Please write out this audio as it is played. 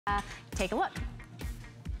Take a look.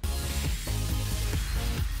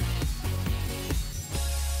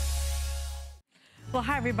 Well,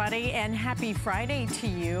 hi everybody, and happy Friday to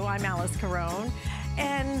you. I'm Alice Carone,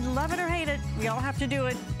 and love it or hate it, we all have to do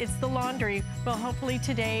it. It's the laundry. Well, hopefully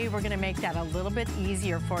today we're gonna make that a little bit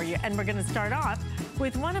easier for you, and we're gonna start off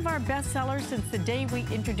with one of our best sellers since the day we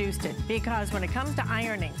introduced it, because when it comes to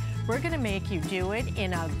ironing, we're gonna make you do it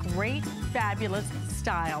in a great, fabulous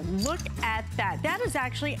style. Look at that. That is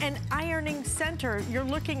actually an ironing center you're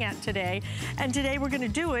looking at today. And today we're gonna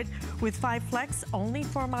do it with 5 flex, only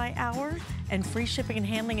for my hour, and free shipping and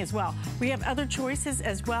handling as well. We have other choices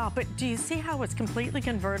as well, but do you see how it's completely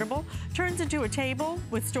convertible? Turns into a table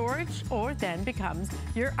with storage, or then becomes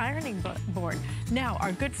your ironing board. Now,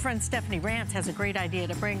 our good friend Stephanie Rance has a great idea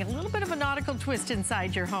to bring a little bit of a nautical twist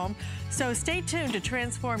inside your home. So stay tuned to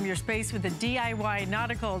transform your space with a DIY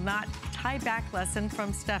nautical knot tie back lesson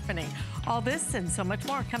from Stephanie. All this and so much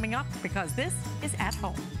more coming up, because this is At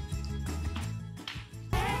Home.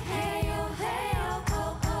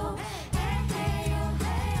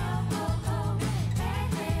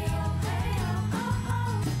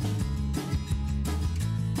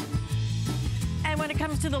 And when it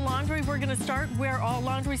comes to the laundry, we're gonna start where all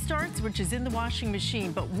laundry starts, which is in the washing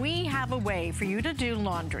machine. But we have a way for you to do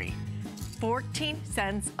laundry. 14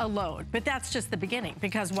 cents a load. But that's just the beginning,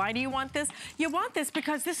 because why do you want this? You want this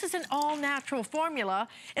because this is an all-natural formula.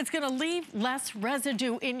 It's gonna leave less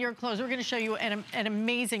residue in your clothes. We're gonna show you an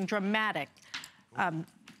amazing, dramatic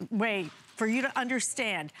way for you to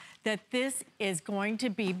understand that this is going to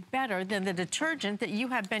be better than the detergent that you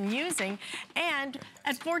have been using. And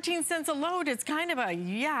at 14 cents a load, it's kind of a,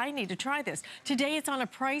 yeah, I need to try this. Today it's on a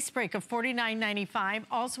price break of $49.95,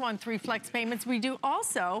 also on 3 flex payments. We do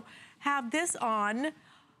also have this on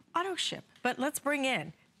auto ship. But let's bring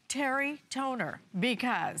in Terry Toner,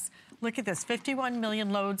 because look at this, 51 million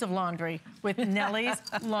loads of laundry with Nellie's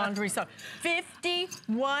Laundry Soap.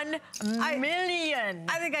 51 million.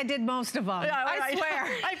 I think I did most of them. Yeah, I swear.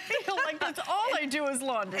 I feel like that's all I do is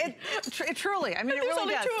laundry. Truly, I mean, it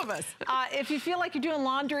really does. There's only 2 of us. If you feel like you're doing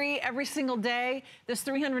laundry every single day, this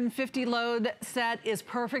 350 load set is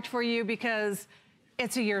perfect for you, because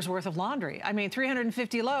it's a year's worth of laundry. I mean,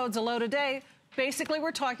 350 loads, a load a day. Basically,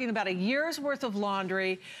 we're talking about a year's worth of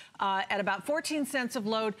laundry at about 14 cents a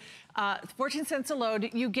load. 14 cents a load.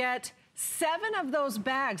 You get 7 of those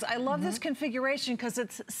bags. I love this configuration because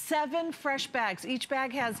it's 7 fresh bags. Each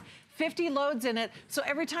bag has 50 loads in it. So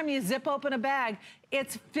every time you zip open a bag,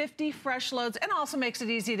 it's 50 fresh loads, and also makes it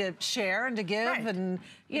easy to share and to give. Right. And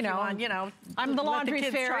you know, I'm the laundry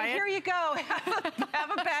fairy. Here you go.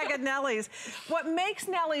 Have a bag of Nellie's. What makes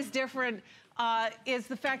Nellie's different is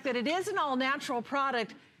the fact that it is an all-natural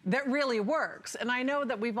product that really works. And I know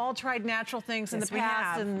that we've all tried natural things in the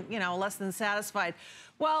past and, you know, less than satisfied.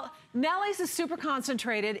 Well, Nellie's is super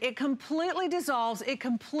concentrated. It completely dissolves. It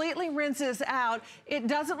completely rinses out. It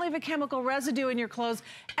doesn't leave a chemical residue in your clothes,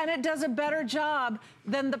 and it does a better job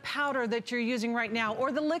than the powder that you're using right now,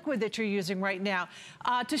 or the liquid that you're using right now.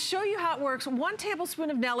 To show you how it works, 1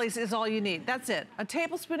 tablespoon of Nellie's is all you need. That's it. A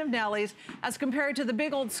tablespoon of Nellie's as compared to the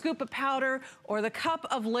big old scoop of powder or the cup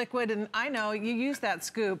of liquid. And I know you use that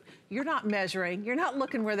scoop. You're not measuring. You're not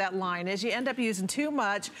looking where that line is. You end up using too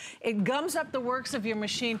much. It gums up the works of your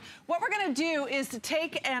machine. What we're gonna do is to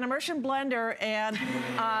take an immersion blender and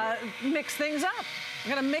mix things up.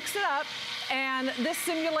 We're gonna mix it up, and this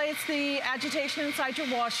simulates the agitation inside your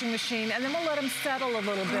washing machine, and then we'll let them settle a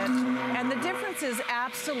little bit. And the difference is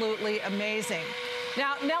absolutely amazing.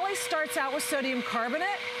 Now, Nellie's starts out with sodium carbonate,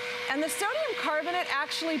 and the sodium carbonate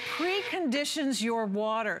actually preconditions your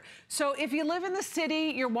water. So if you live in the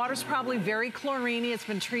city, your water's probably very chlorine-y. It's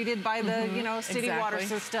been treated by the, you know, city water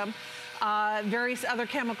system. Various other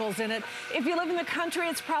chemicals in it. If you live in the country,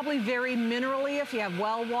 it's probably very minerally if you have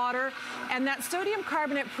well water. And that sodium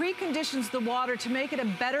carbonate preconditions the water to make it a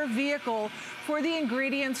better vehicle for the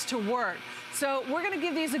ingredients to work. So we're gonna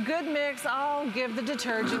give these a good mix. I'll give the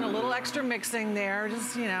detergent a little extra mixing there.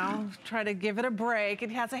 Just, you know, try to give it a break.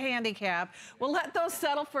 It has a handicap. We'll let those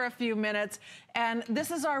settle for a few minutes. And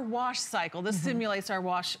this is our wash cycle. This simulates our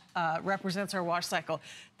wash, represents our wash cycle.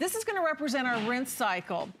 This is gonna represent our rinse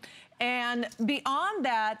cycle. And beyond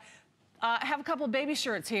that, I have a couple of baby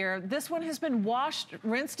shirts here. This one has been washed,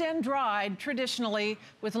 rinsed and dried traditionally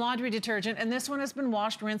with laundry detergent, and this one has been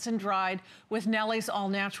washed, rinsed and dried with Nellie's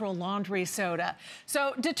all-natural laundry soda.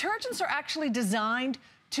 So detergents are actually designed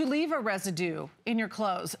to leave a residue in your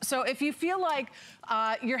clothes. So if you feel like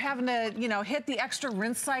you're having to, you know, hit the extra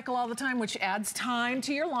rinse cycle all the time, which adds time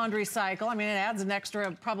to your laundry cycle. I mean, it adds an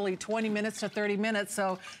extra probably 20 minutes to 30 minutes.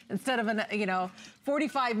 So instead of,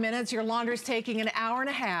 45 minutes, your laundry's taking an hour and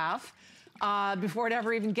a half. Before it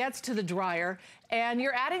ever even gets to the dryer. And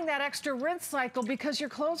you're adding that extra rinse cycle because your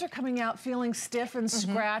clothes are coming out feeling stiff and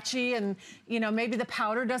scratchy and, maybe the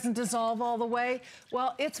powder doesn't dissolve all the way.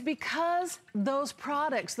 Well, it's because those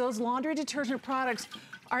products, those laundry detergent products,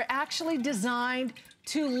 are actually designed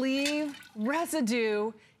to leave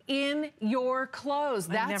residue in your clothes.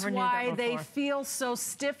 That's why they feel so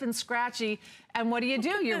stiff and scratchy. And what do?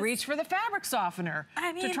 You reach for the fabric softener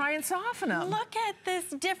to try and soften them. Look at this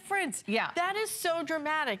difference. Yeah. That is so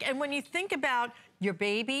dramatic. And when you think about your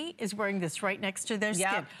baby is wearing this right next to their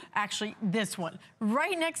skin. Actually, this one,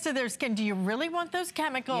 right next to their skin. Do you really want those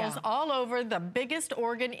chemicals all over the biggest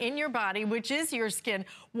organ in your body, which is your skin?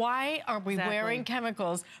 Why are we wearing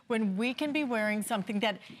chemicals when we can be wearing something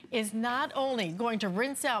that is not only going to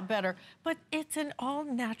rinse out better, but it's an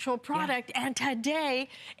all-natural product. And today,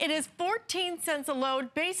 it is 14 cents a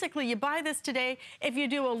load. Basically, you buy this today if you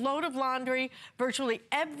do a load of laundry virtually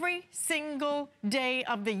every single day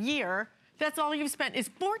of the year. That's all you've spent is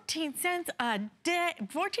 14 cents a day,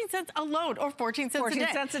 14 cents a load, or 14 cents a day.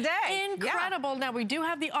 14 cents a day. Incredible. Now, we do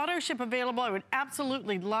have the auto ship available. I would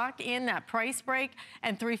absolutely lock in that price break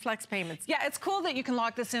and 3 flex payments. Yeah, it's cool that you can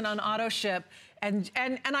lock this in on auto ship. And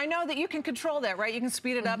I know that you can control that, right? You can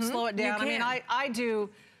speed it up, slow it down. I mean, I do,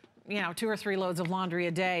 2 or 3 loads of laundry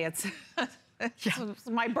a day. It's... It's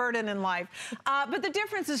my burden in life. But the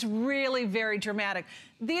difference is really very dramatic.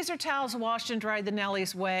 These are towels washed and dried the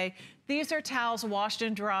Nellie's way. These are towels washed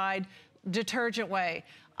and dried detergent way.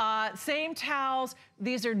 Same towels,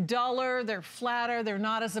 these are duller, they're flatter, they're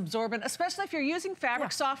not as absorbent, especially if you're using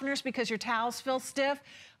fabric softeners because your towels feel stiff.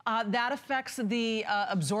 That affects the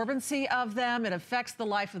absorbency of them. It affects the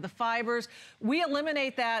life of the fibers. We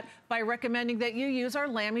eliminate that by recommending that you use our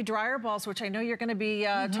Lamy dryer balls, which I know you're going to be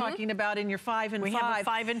talking about in your 5 and 5. We have a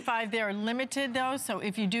 5 and 5. They're limited, though, so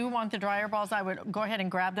if you do want the dryer balls, I would go ahead and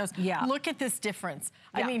grab those. Yeah. Look at this difference.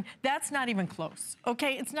 I mean, that's not even close,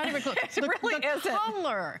 okay? It's not even close. It really isn't. The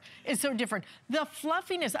color is so different. The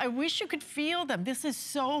fluffiness, I wish you could feel them. This is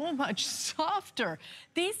so much softer.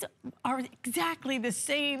 These are exactly the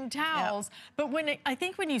same towels, but I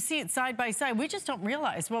think when you see it side by side, we just don't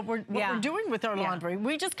realize what we're doing with our laundry.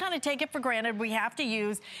 We just kind of take it for granted. We have to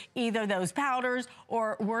use either those powders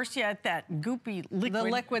or, worse yet, that goopy liquid. The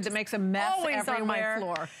liquid that makes a mess always everywhere. on my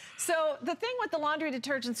floor. So the thing with the laundry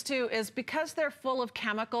detergents too is because they're full of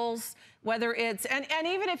chemicals, whether it's, and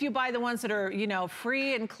even if you buy the ones that are,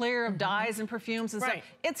 free and clear of dyes and perfumes and stuff,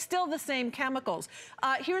 it's still the same chemicals.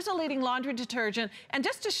 Here's a leading laundry detergent, and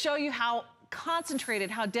just to show you how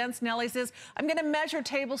concentrated, how dense Nellie's is, I'm going to measure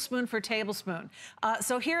tablespoon for tablespoon.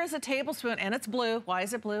 So here is a tablespoon, and it's blue. Why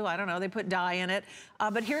is it blue? I don't know. They put dye in it.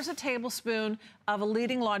 But here's a tablespoon of a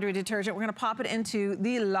leading laundry detergent. We're going to pop it into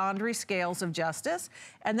the laundry scales of justice.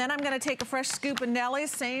 And then I'm going to take a fresh scoop of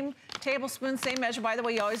Nellie's, same tablespoon, same measure. By the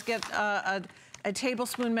way, you always get a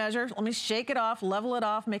tablespoon measure. Let me shake it off, level it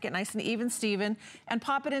off, make it nice and even, Steven, and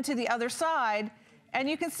pop it into the other side. And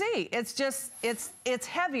you can see, it's just, it's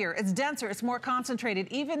heavier, it's denser, it's more concentrated.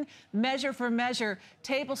 Even measure for measure,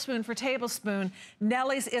 tablespoon for tablespoon,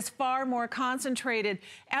 Nellie's is far more concentrated.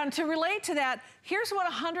 And to relate to that, here's what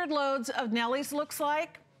 100 loads of Nellie's looks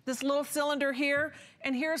like, this little cylinder here,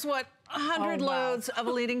 and here's what 100 loads of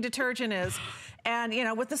a leading detergent is. And,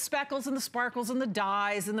 with the speckles and the sparkles and the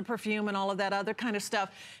dyes and the perfume and all of that other kind of stuff.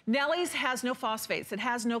 Nellie's has no phosphates. It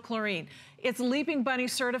has no chlorine. It's Leaping Bunny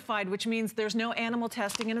certified, which means there's no animal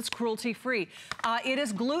testing and it's cruelty-free. It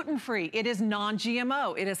is gluten-free. It is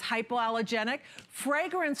non-GMO. It is hypoallergenic,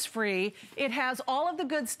 fragrance-free. It has all of the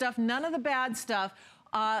good stuff, none of the bad stuff.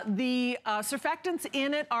 The surfactants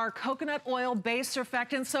in it are coconut oil-based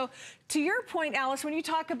surfactants. So to your point, Alice, when you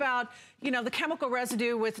talk about, the chemical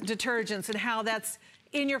residue with detergents and how that's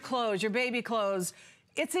in your clothes, your baby clothes,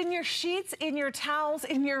 it's in your sheets, in your towels,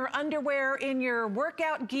 in your underwear, in your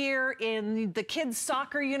workout gear, in the kids'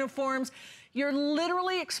 soccer uniforms. You're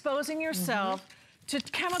literally exposing yourself to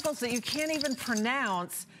chemicals that you can't even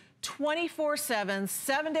pronounce 24/7,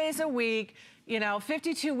 7 days a week,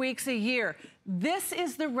 52 weeks a year. This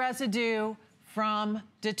is the residue from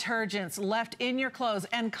detergents left in your clothes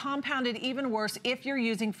and compounded even worse if you're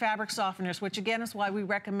using fabric softeners, which again is why we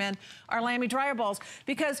recommend our Lamy dryer balls,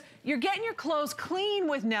 because you're getting your clothes clean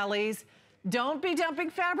with Nellie's, Don't be dumping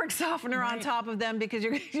fabric softener on top of them because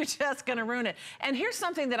you're just gonna ruin it. And here's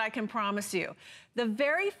something that I can promise you. The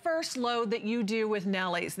very first load that you do with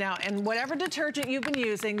Nellie's, now, and whatever detergent you've been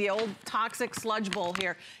using, the old toxic sludge bowl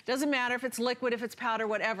here, doesn't matter if it's liquid, if it's powder,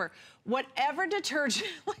 whatever. Whatever detergent,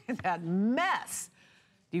 look at that mess.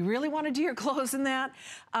 Do you really want to do your clothes in that?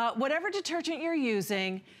 Whatever detergent you're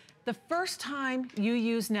using, the first time you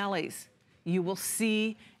use Nellie's, you will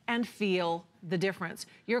see and feel the difference.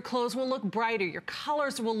 Your clothes will look brighter, your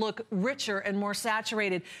colors will look richer and more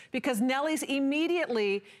saturated because Nellie's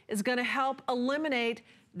immediately is gonna help eliminate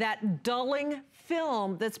that dulling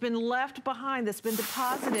film that's been left behind, that's been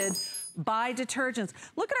deposited by detergents.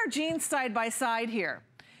 Look at our jeans side by side here.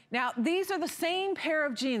 Now, these are the same pair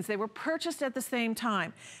of jeans. They were purchased at the same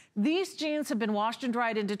time. These jeans have been washed and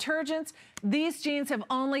dried in detergents. These jeans have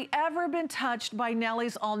only ever been touched by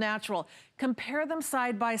Nellie's All Natural. Compare them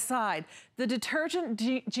side by side. The detergent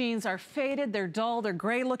jeans are faded, they're dull, they're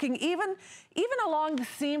gray looking. Even along the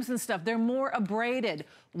seams and stuff, they're more abraded.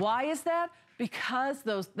 Why is that? Because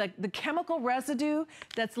the chemical residue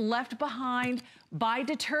that's left behind by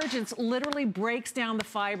detergents literally breaks down the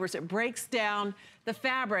fibers. It breaks down the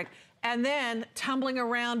fabric. And then tumbling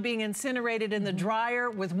around, being incinerated in the dryer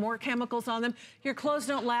with more chemicals on them, your clothes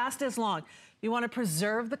don't last as long. You want to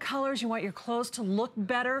preserve the colors. You want your clothes to look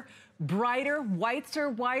better, brighter. Whites are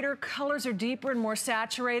whiter, colors are deeper and more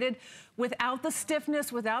saturated. Without the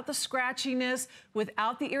stiffness, without the scratchiness,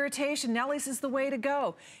 without the irritation, Nellie's is the way to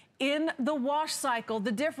go. In the wash cycle,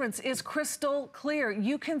 the difference is crystal clear.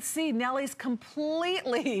 You can see Nellie's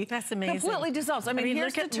completely, that's amazing, completely dissolves. I mean,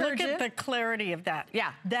 here's detergent. Look at the clarity of that.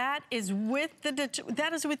 Yeah, that is with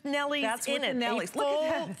Nellie's. That's in with it. Nellie's. Look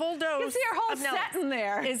at that. Full dose. You can see our whole set in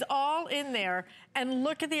there. Is all in there. And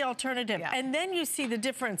look at the alternative. Yeah. And then you see the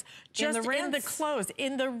difference just in the clothes,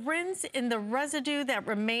 in the rinse, in the residue that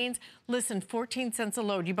remains. Listen, 14 cents a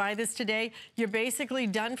load. You buy this today, you're basically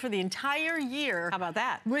done for the entire year. How about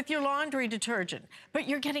that? With your laundry detergent. But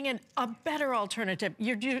you're getting a better alternative.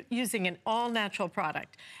 You're using an all-natural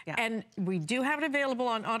product. Yeah. And we do have it available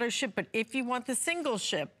on auto ship, but if you want the single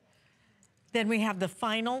ship, then we have the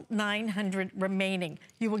final 900 remaining.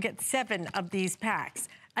 You will get 7 of these packs.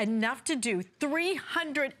 Enough to do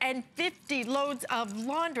 350 loads of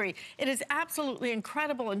laundry. It is absolutely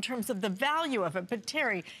incredible in terms of the value of it. But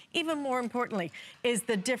Terry, even more importantly, is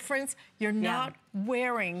the difference. You're not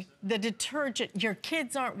wearing the detergent. Your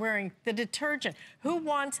kids aren't wearing the detergent. Who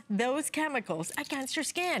wants those chemicals against your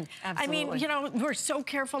skin? Absolutely. I mean, you know, we're so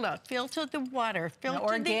careful to filter the water,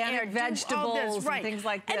 filter the air, vegetables, right, and things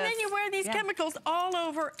like this. And then you wear these chemicals all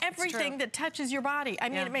over everything that touches your body. I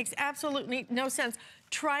mean, it makes absolutely no sense.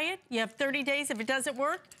 Try it. You have 30 days. If it doesn't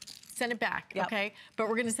work, send it back, okay? But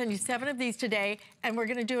we're gonna send you 7 of these today, and we're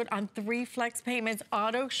gonna do it on 3 flex payments,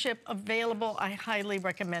 auto ship available. I highly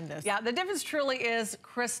recommend this. Yeah, the difference truly is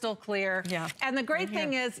crystal clear. Yeah. And the great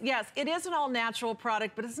thing is, yes, it is an all-natural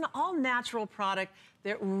product, but it's an all-natural product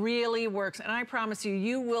that really works. And I promise you,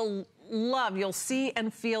 you will love, you'll see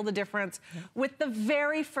and feel the difference with the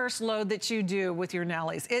very first load that you do with your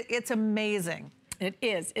Nellie's. It's amazing. It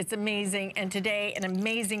is. It's amazing. And today, an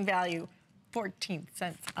amazing value. 14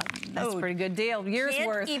 cents a load. That's a pretty good deal. Years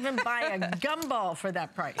worth. Can't even buy a gumball for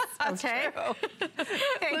that price. Okay.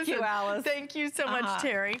 Thank you, Alice. Thank you so much,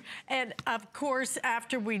 Terry. And of course,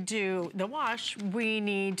 after we do the wash, we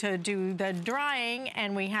need to do the drying,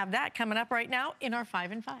 and we have that coming up right now in our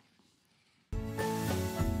 5 and 5.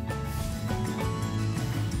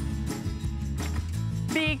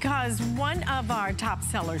 Because one of our top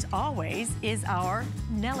sellers always is our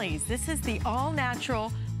Nellie's. This is the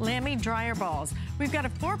all-natural Lamy dryer balls. We've got a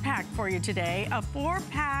 4-pack for you today, a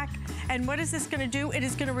 4-pack, and what is this gonna do? It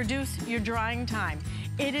is gonna reduce your drying time.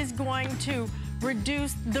 It is going to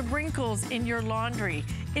reduce the wrinkles in your laundry.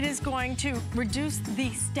 It is going to reduce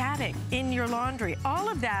the static in your laundry. All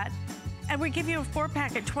of that. And we give you a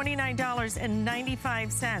 4-pack at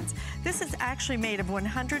 $29.95. This is actually made of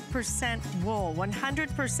 100% wool,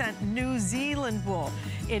 100% New Zealand wool.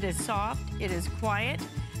 It is soft, it is quiet,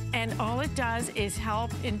 and all it does is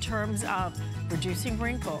help in terms of reducing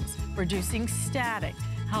wrinkles, reducing static,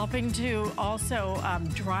 helping to also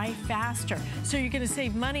dry faster. So you're gonna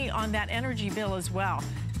save money on that energy bill as well.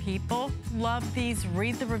 People love these.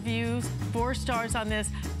 Read the reviews. 4 stars on this.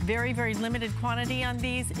 Very, very limited quantity on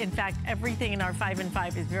these. In fact, everything in our 5 and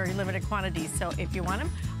 5 is very limited quantity. So if you want them,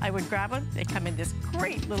 I would grab them. They come in this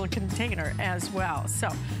great little container as well. So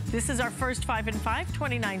this is our first 5 and 5,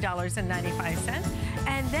 $29.95.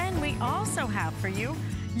 And then we also have for you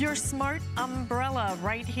your smart umbrella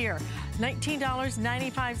right here.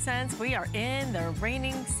 $19.95. We are in the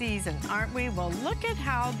raining season, aren't we? Well, look at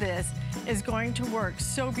how this is going to work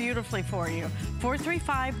so beautifully for you.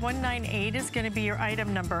 435198 is going to be your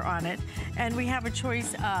item number on it. And we have a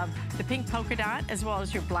choice of the pink polka dot as well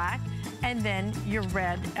as your black and then your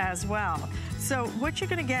red as well. So what you're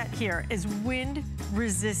going to get here is wind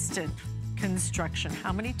resistant construction.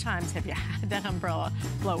 How many times have you had that umbrella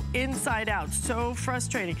blow inside out? So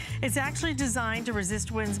frustrating. It's actually designed to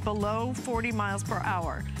resist winds below 40 miles per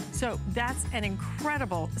hour. So that's an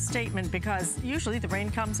incredible statement because usually the rain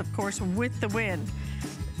comes, of course, with the wind.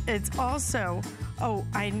 It's also,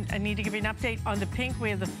 I need to give you an update on the pink. We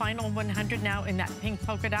have the final 100 now in that pink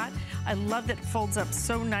polka dot. I love that it folds up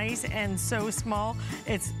so nice and so small.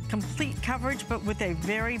 It's complete coverage, but with a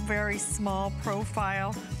very, very small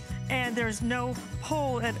profile. And there's no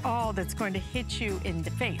pole at all that's going to hit you in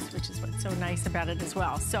the face, which is what's so nice about it as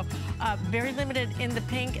well. So very limited in the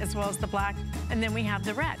pink as well as the black. And then we have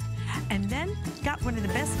the red. And then got one of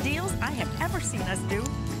the best deals I have ever seen us do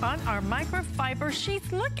on our microfiber sheets.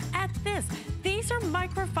 Look at this. These are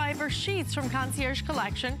microfiber sheets from Concierge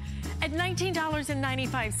Collection at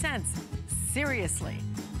 $19.95. Seriously,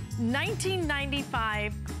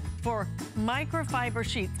 $19.95 for microfiber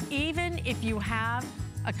sheets. Even if you have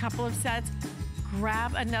a couple of sets,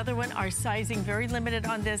 grab another one. Our sizing very limited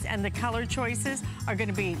on this, and the color choices are going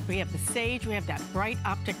to be, we have the sage, we have that bright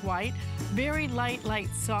optic white, very light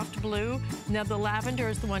soft blue. Now the lavender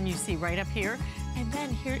is the one you see right up here. And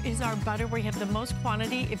then here is our butter. We have the most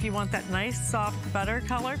quantity if you want that nice soft butter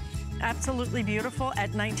color. Absolutely beautiful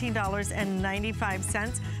at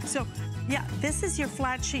 $19.95. So yeah, this is your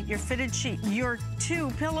flat sheet, your fitted sheet, your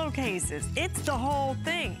 2 pillowcases. It's the whole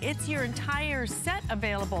thing. It's your entire set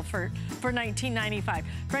available for $19.95.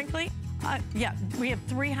 Frankly, yeah, we have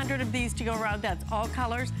 300 of these to go around. That's all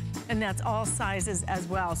colors, and that's all sizes as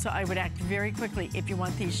well. So I would act very quickly if you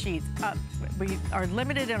want these sheets. We are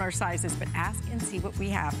limited in our sizes, but ask and see what we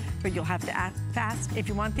have. But you'll have to act fast if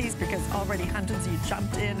you want these because already hundreds of you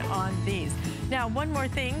jumped in on these. Now, one more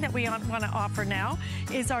thing that we want to offer now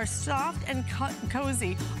is our soft and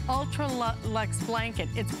cozy Ultra Luxe blanket.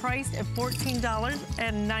 It's priced at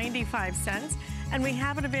 $14.95, and we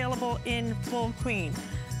have it available in full queen.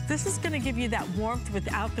 This is going to give you that warmth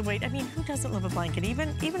without the weight. I mean, who doesn't love a blanket? Even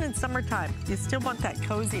in summertime, you still want that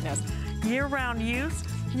coziness. Year-round use.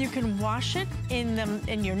 You can wash it in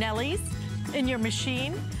your Nellies, in your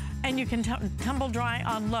machine, and you can tumble dry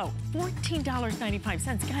on low.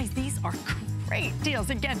 $14.95. Guys, these are great deals.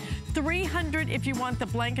 Again, 300 if you want the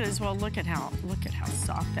blanket as well. Look at how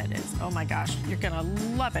soft that is. Oh my gosh, you're gonna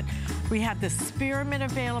love it. We have the spearmint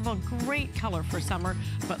available, great color for summer,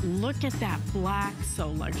 but look at that black,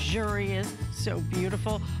 so luxurious, so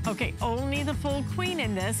beautiful. Okay, only the full queen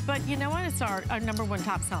in this, but you know what? It's our #1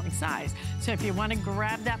 top selling size. So if you want to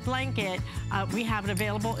grab that blanket, we have it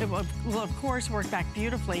available. It will of course work back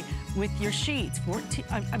beautifully with your sheets.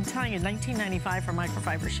 I'm telling you, $19.95 for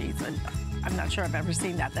microfiber sheets. I'm not sure I've ever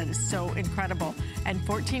seen that. That is so incredible. And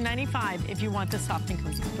 $14.95 if you want the soft and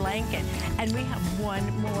cozy blanket. And we have one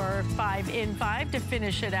more 5 in 5 to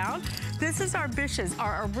finish it out. This is our Bishes,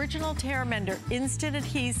 our original tear mender instant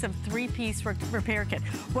adhesive 3-piece repair kit.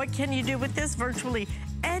 What can you do with this? Virtually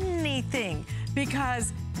anything,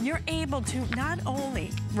 because you're able to not only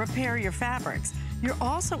repair your fabrics, you're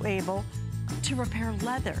also able to repair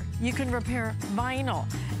leather. You can repair vinyl,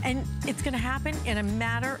 and it's going to happen in a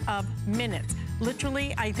matter of minutes.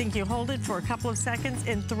 Literally, I think you hold it for a couple of seconds.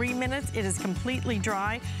 In 3 minutes, it is completely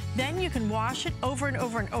dry. Then you can wash it over and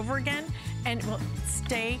over and over again, and it will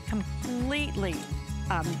stay completely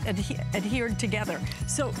adhered together.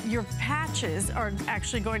 So your patches are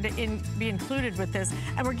actually going to be included with this,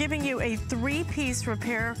 and we're giving you a 3-piece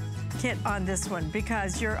repair kit on this one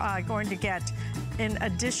because you're going to get, in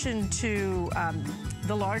addition to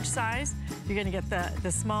the large size, you're going to get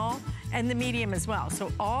the small and the medium as well.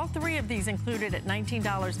 So all 3 of these included at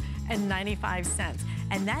 $19.95.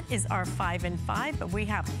 And that is our 5 in 5, but we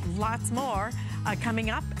have lots more coming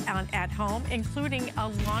up at home, including a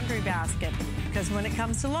laundry basket. Because when it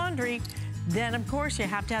comes to laundry, then of course you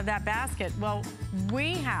have to have that basket. Well,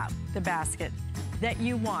 we have the basket that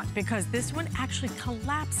you want because this one actually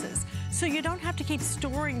collapses. So you don't have to keep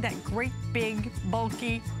storing that great big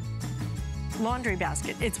bulky laundry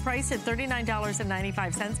basket. It's priced at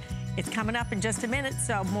 $39.95. It's coming up in just a minute,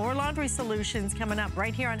 so more laundry solutions coming up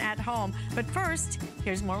right here on At Home. But first,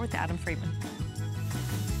 here's more with Adam Friedman.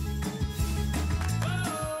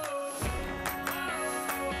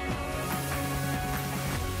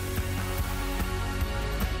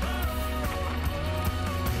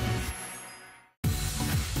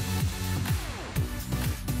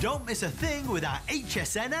 Don't miss a thing with our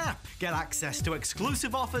HSN app. Get access to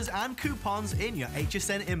exclusive offers and coupons in your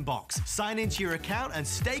HSN inbox. Sign into your account and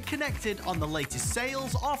stay connected on the latest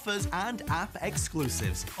sales, offers, and app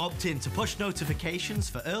exclusives. Opt in to push notifications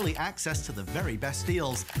for early access to the very best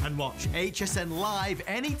deals. And watch HSN Live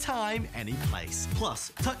anytime, any place.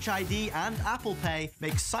 Plus, Touch ID and Apple Pay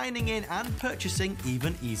make signing in and purchasing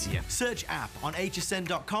even easier. Search app on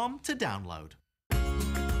hsn.com to download.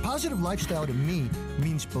 Positive lifestyle to me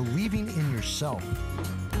means believing in yourself.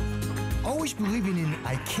 Always believing in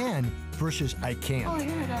I can versus I can't. Oh,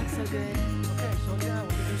 here, that's so good. Okay, so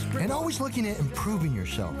yeah, and always looking at improving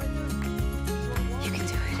yourself. You can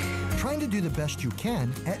do it. Trying to do the best you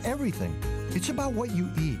can at everything. It's about what you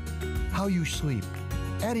eat, how you sleep,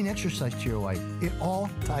 adding exercise to your life. It all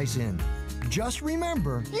ties in. Just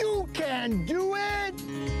remember, you can do it!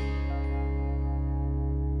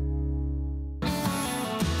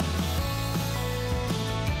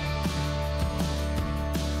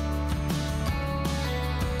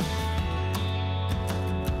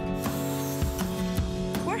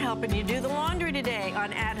 Helping you do the laundry today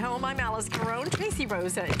on At Home. I'm Alice Carone. Tracy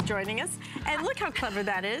Rosa is joining us. And look how clever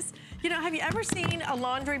that is. You know, have you ever seen a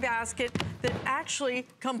laundry basket that actually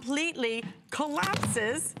completely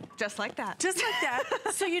collapses? Just like that. Just like that.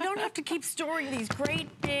 So you don't have to keep storing these great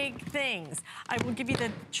big things. I will give you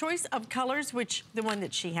the choice of colors, which the one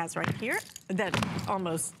that she has right here, that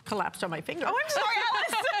almost collapsed on my finger. Oh, I'm sorry,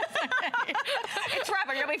 Alice. It's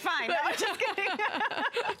rubber, you'll be fine. No, I'm just kidding.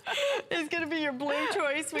 It's gonna be your blue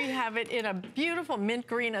choice. We have it in a beautiful mint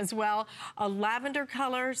green as well, a lavender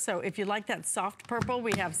color. So if you like that soft purple,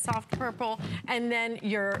 we have soft purple, and then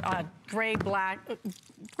your gray black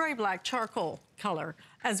charcoal color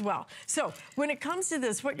as well. So when it comes to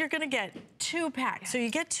this, what you're gonna get, 2 packs. So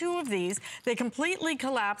you get 2 of these, they completely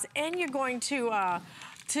collapse, and you're going to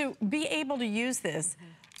be able to use this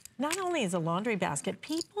not only as a laundry basket.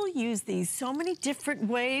 People use these so many different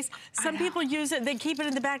ways. Some people use it, they keep it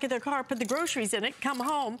in the back of their car, put the groceries in it, come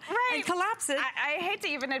home, and collapse it. I hate to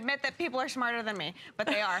even admit that people are smarter than me, but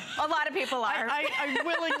they are. A lot of people are. I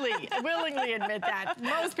willingly admit that.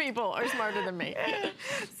 Most people are smarter than me.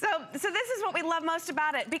 So this is what we love most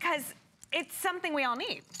about it, because it's something we all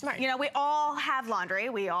need. Right. You know, we all have laundry,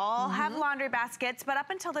 we all have laundry baskets, but up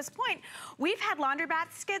until this point, we've had laundry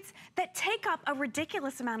baskets that take up a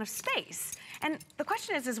ridiculous amount of space. And the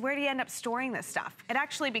question is where do you end up storing this stuff? It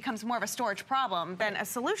actually becomes more of a storage problem than a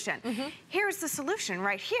solution. Here's the solution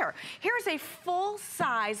right here. Here's a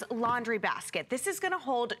full-size laundry basket. This is gonna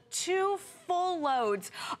hold 2 full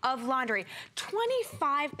loads of laundry.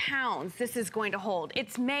 25 pounds this is going to hold.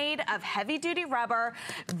 It's made of heavy-duty rubber,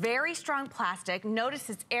 very strong plastic.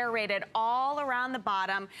 Notice it's aerated all around the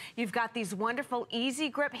bottom. You've got these wonderful easy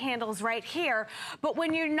grip handles right here. But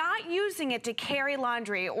when you're not using it to carry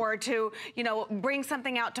laundry or to, you know, bring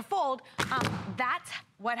something out to fold, that's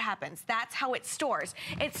what happens. That's how it stores.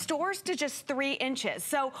 It stores to just 3 inches.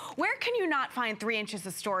 So where can you not find 3 inches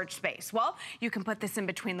of storage space? Well, you can put this in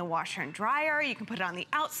between the washer and dryer. You can put it on the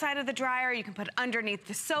outside of the dryer. You can put it underneath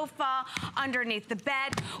the sofa, underneath the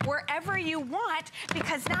bed, wherever you want,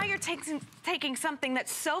 because now you're taking something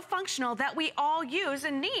that's so functional that we all use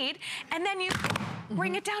and need, and then you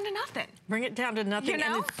bring it down to nothing. Bring it down to nothing, you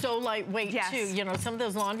know? and it's so lightweight too. You know, some of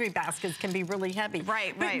those laundry baskets can be really heavy.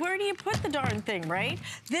 Right, but where do you put the darn thing, right?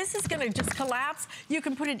 This is gonna just collapse. You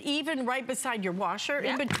can put it even right beside your washer,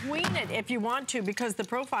 in between it if you want to, because the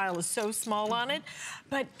profile is so small on it.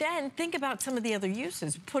 But then think about some of the other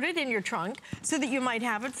uses. Put it in your trunk so that you might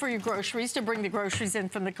have it for your groceries, to bring the groceries in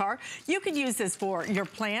from the car. You could use this for your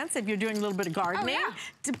plants if you're doing a little bit of gardening,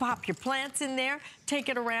 to pop your plants in there, take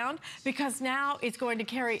it around, because now it's going to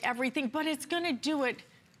carry everything, but it's gonna do it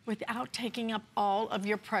without taking up all of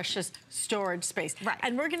your precious storage space. Right.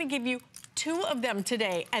 And we're gonna give you 2 of them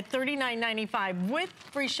today at $39.95 with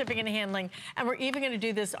free shipping and handling. And we're even gonna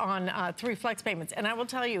do this on 3 flex payments. And I will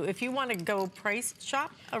tell you, if you wanna go price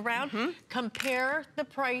shop around, compare the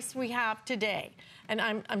price we have today. And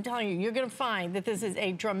I'm telling you, you're gonna find that this is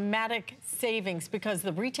a dramatic savings, because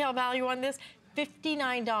the retail value on this,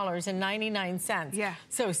 $59.99. Yeah.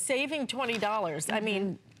 So saving $20, I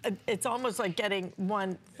mean, it's almost like getting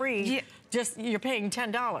 1 free. Just, you're paying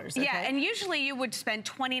 $10, okay? Yeah, and usually you would spend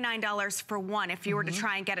 $29 for 1 if you were to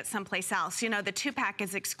try and get it someplace else. You know, the 2-pack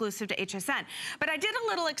is exclusive to HSN. But I did a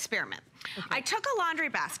little experiment. I took a laundry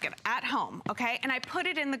basket at home, okay, and I put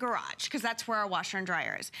it in the garage, because that's where our washer and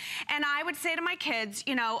dryer is. And I would say to my kids,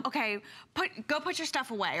 you know, okay, go put your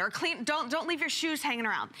stuff away, or clean, don't leave your shoes hanging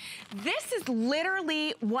around. This is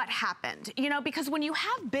literally what happened, you know, because when you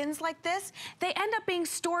have bins like this, they end up being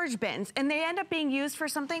storage bins, and they end up being used for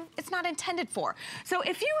something it's not intended intended for. So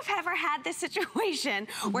if you have ever had this situation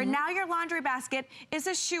where now your laundry basket is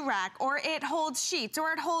a shoe rack, or it holds sheets,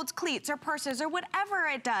 or it holds cleats or purses or whatever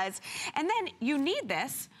it does, and then you need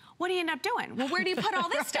this, what do you end up doing? Well, where do you put all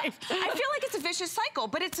this stuff? I feel like it's a vicious cycle,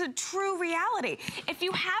 but it's a true reality. If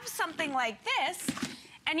you have something like this,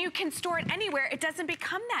 and you can store it anywhere, it doesn't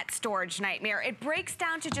become that storage nightmare. It breaks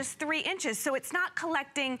down to just 3 inches, so it's not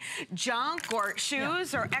collecting junk or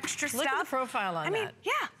shoes or extra stuff. Look at the profile on that. I mean,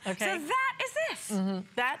 yeah. Okay. So that is this.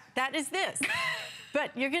 That is this.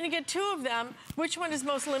 But you're gonna get 2 of them. Which one is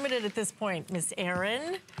most limited at this point, Miss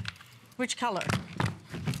Erin? Which color?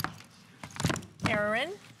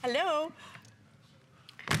 Erin, hello.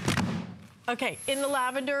 Okay, in the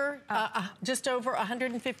lavender, just over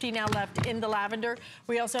 150 now left in the lavender.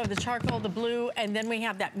 We also have the charcoal, the blue, and then we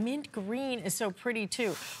have that mint green is so pretty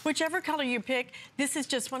too. Whichever color you pick, this is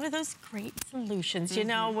just one of those great solutions. You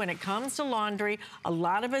know, when it comes to laundry, a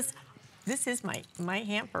lot of us, this is my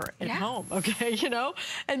hamper at home, okay, you know?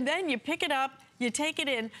 And then you pick it up, you take it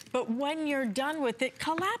in, but when you're done with it,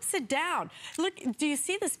 collapse it down. Look, do you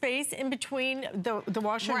see the space in between the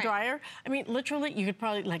washer and dryer? I mean, literally, you could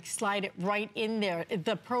probably like slide it right in there.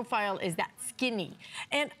 The profile is that skinny.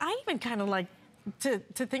 And I even kind of like to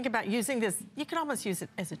think about using this, you could almost use it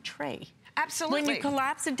as a tray. Absolutely. When you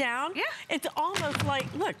collapse it down, it's almost like,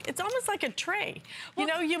 look, it's almost like a tray. Well,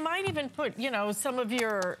 you know, you might even put, you know, some of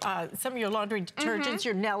your laundry detergents,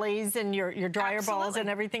 your Nellies and your dryer balls and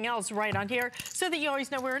everything else right on here so that you always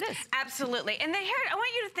know where it is. Absolutely. And here, I want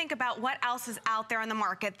you to think about what else is out there on the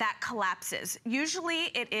market that collapses. Usually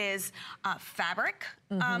it is fabric,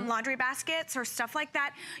 laundry baskets or stuff like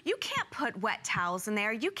that. You can't put wet towels in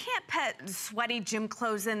there. You can't put sweaty gym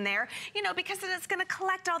clothes in there, you know, because then it's going to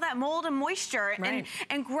collect all that mold and moisture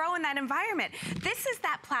and grow in that environment. This is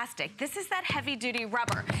that plastic. This is that heavy duty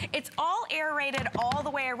rubber. It's all aerated all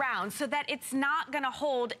the way around so that it's not going to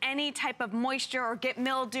hold any type of moisture or get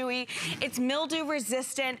mildewy. It's mildew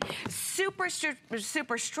resistant, super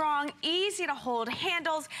strong, easy to hold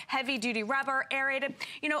handles, heavy duty rubber, aerated.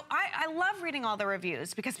 You know, I love reading all the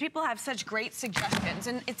reviews because people have such great suggestions,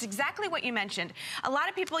 and it's exactly what you mentioned. A lot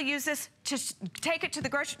of people use this to take it to the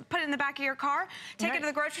grocery, put it in the back of your car, take it to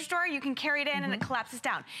the grocery store, you can carry it in and it collapses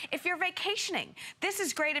down. If you're vacationing, this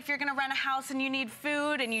is great if you're gonna rent a house and you need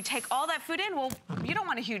food and you take all that food in. Well, you don't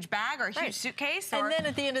want a huge bag or a huge suitcase. And then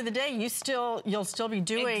at the end of the day, you'll still be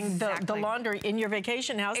doing the laundry in your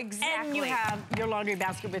vacation house. And you have your laundry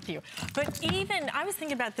basket with you. But even, I was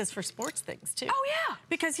thinking about this for sports things too. Oh yeah.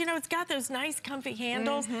 Because you know, it's got those nice comfy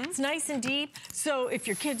handles. It's nice and deep. So if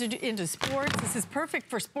your kids are into sports, this is perfect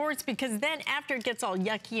for sports because then after it gets all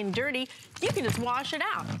yucky and dirty, you can just wash it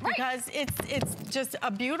out. Because it's just a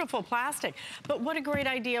beautiful plastic. But what a great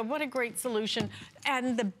idea, what a great solution,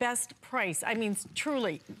 and the best price. I mean,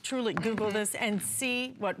 truly, Google this and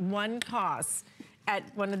see what one costs at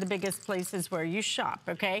one of the biggest places where you shop,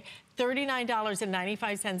 okay?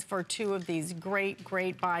 $39.95 for 2 of these.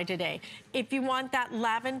 Great buy today. If you want that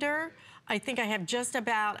lavender, I think I have just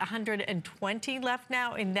about 120 left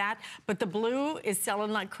now in that, but the blue is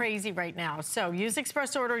selling like crazy right now. So use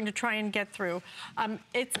express ordering to try and get through.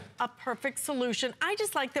 It's a perfect solution. I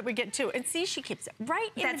just like that we get 2. And see, she keeps it right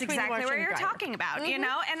in That's between exactly the what washer you're and dryer. talking about, you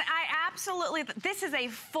know? And I absolutely, this is a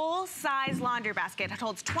full-size laundry basket. It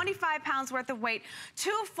holds 25 pounds worth of weight, 2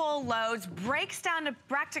 full loads, breaks down to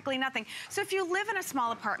practically nothing. So if you live in a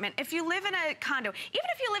small apartment, if you live in a condo, even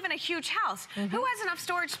if you live in a huge house, who has enough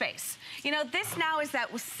storage space? You know, this now is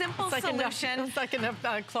that simple solution. It's like enough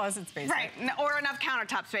closet space. Right, or enough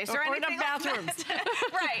countertop space or anything enough bathrooms.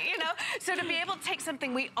 Like right, you know? So to be able to take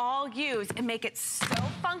something we all use and make it so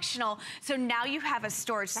functional, so now you have a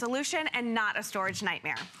storage solution and not a storage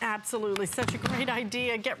nightmare. Absolutely, such a great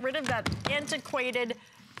idea. Get rid of that antiquated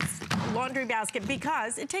laundry basket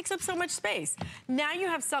because it takes up so much space. Now you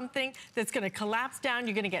have something that's gonna collapse down.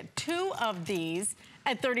 You're gonna get 2 of these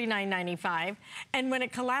at $39.95. And when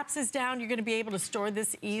it collapses down, you're gonna be able to store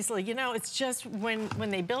this easily. You know, it's just when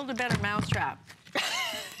they build a better mousetrap,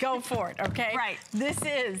 go for it, okay? Right. This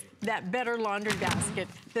is that better laundry basket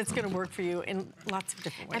that's gonna work for you in lots of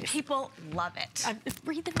different ways. And people love it.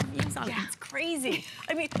 Read the reviews on it, it's crazy.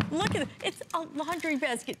 I mean, look at it, it's a laundry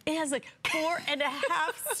basket. It has like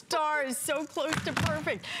 4.5 stars, so close to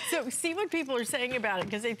perfect. So see what people are saying about it,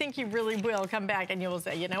 because they think you really will come back and you will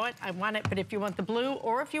say, you know what, I want it, but if you want the blue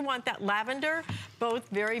or if you want that lavender, both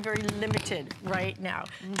very limited right now.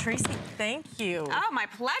 Tracy, thank you. Oh, my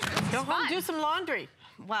pleasure. Go home, do some laundry.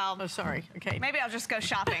 well. Oh, sorry. Okay. Maybe I'll just go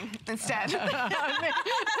shopping instead.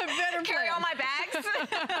 Better Carry plan. all my bags.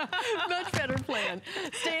 Much better plan.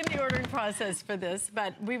 Stay in the ordering process for this,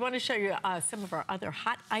 but we want to show you some of our other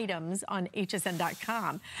hot items on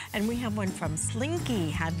hsn.com. And we have one from Slinky.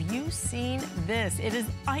 Have you seen this? It is,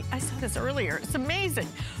 I saw this earlier. It's amazing.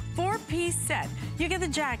 4-piece set. You get the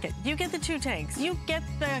jacket, you get the 2 tanks, you get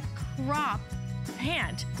the crop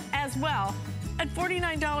pant as well at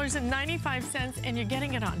 $49.95, and you're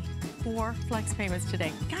getting it on 4 flex payments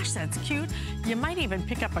today. Gosh, that's cute. You might even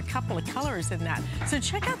pick up a couple of colors in that. So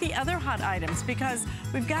check out the other hot items because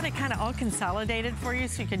we've got it kind of all consolidated for you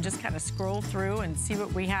so you can just kind of scroll through and see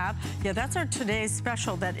what we have. Yeah, that's our today's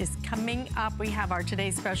special that is coming up. We have our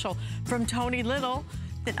today's special from Tony Little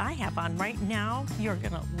that I have on right now. You're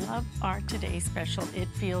gonna love our today's special. It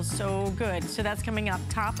feels so good. So that's coming up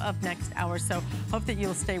top of next hour. So hope that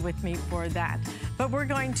you'll stay with me for that. But we're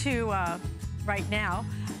going to, right now,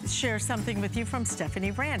 share something with you from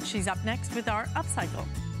Stephanie Ranch. She's up next with our upcycle.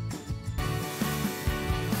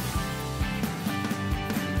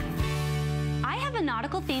 I have a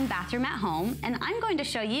nautical themed bathroom at home, and I'm going to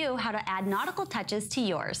show you how to add nautical touches to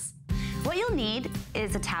yours. What you'll need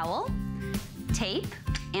is a towel, tape,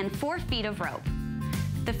 and 4 feet of rope.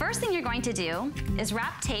 The first thing you're going to do is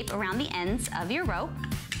wrap tape around the ends of your rope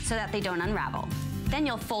so that they don't unravel. Then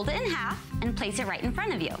you'll fold it in half and place it right in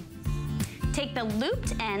front of you. Take the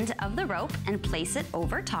looped end of the rope and place it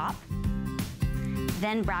over top.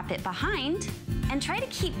 Then wrap it behind and try to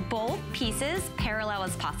keep both pieces parallel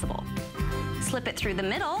as possible. Slip it through the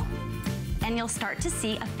middle and you'll start to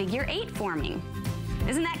see a figure 8 forming.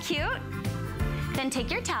 Isn't that cute? Then take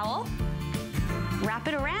your towel, wrap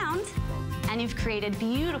it around, and you've created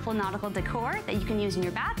beautiful nautical decor that you can use in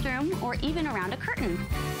your bathroom or even around a curtain.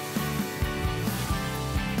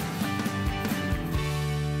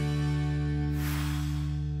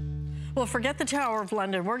 Well, forget the Tower of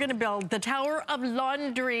London. We're gonna build the Tower of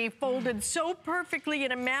Laundry folded so perfectly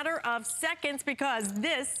in a matter of seconds because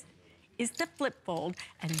this is the flip fold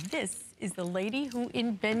and this is the lady who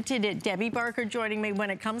invented it. Debbie Barker joining me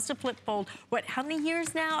when it comes to flip fold. What, how many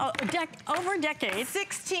years now? Over a decade.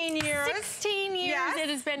 16 years. 16 years Yes. it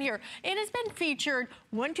has been here. It has been featured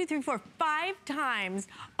 1, 2, 3, 4, 5 times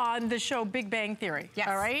on the show Big Bang Theory. Yes.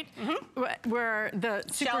 All right? Where the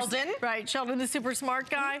Sheldon. Right, Sheldon, the super smart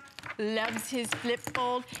guy, loves his flip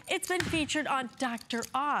fold. It's been featured on Dr.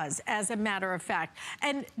 Oz, as a matter of fact.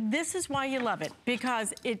 And this is why you love it,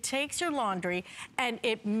 because it takes your laundry and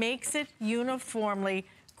it makes it uniformly,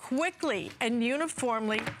 quickly and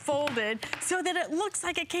uniformly folded so that it looks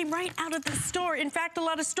like it came right out of the store. In fact, a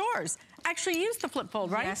lot of stores actually use the flip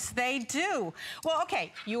fold, right? Yes, they do. Well,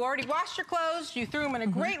 okay, you already washed your clothes, you threw them in a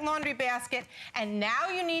great laundry basket, and now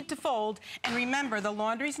you need to fold. And remember, the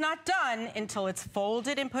laundry's not done until it's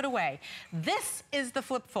folded and put away. This is the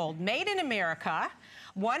flip fold, made in America.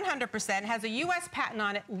 100%, has a U.S. patent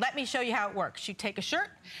on it. Let me show you how it works. You take a shirt,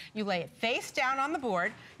 you lay it face down on the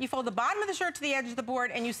board, you fold the bottom of the shirt to the edge of the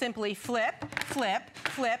board, and you simply flip, flip,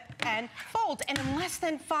 flip, and fold. And in less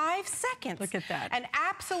than 5 seconds. Look at that. An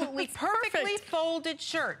absolutely perfectly folded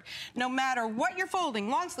shirt. No matter what you're folding,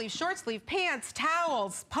 long sleeve, short sleeve, pants,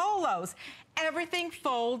 towels, polos, everything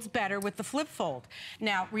folds better with the flip fold.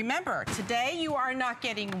 Now, remember, today you are not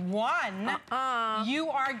getting 1, you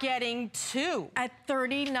are getting 2. At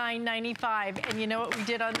 $39.95. And you know what we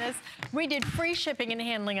did on this? We did free shipping and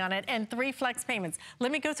handling on it and 3 flex payments.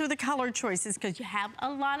 Let me go through the color choices because you have a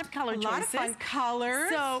lot of color choices. A lot of fun colors.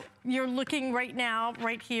 So you're looking right now,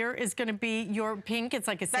 right here is going to be your pink. It's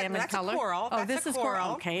like a salmon color. That's a coral. Oh, this is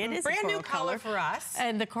coral. Okay, it is brand a coral new color for us.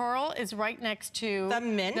 And the coral is right next to the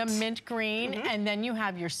mint green. And then you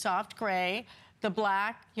have your soft gray, the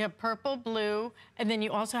black, you have purple, blue, and then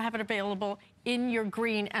you also have it available in your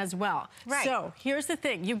green as well. Right. So here's the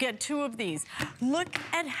thing, you get 2 of these. Look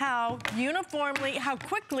at how uniformly, how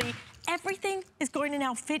quickly everything is going to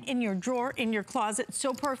now fit in your drawer, in your closet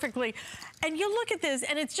so perfectly. And you look at this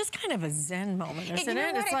and it's just kind of a zen moment, isn't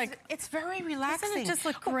it? It's like, it's very relaxing. Doesn't it just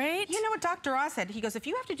look great? You know what Dr. Oz said? He goes, if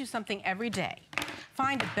you have to do something every day,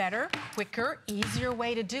 find a better, quicker, easier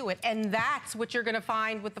way to do it. And that's what you're gonna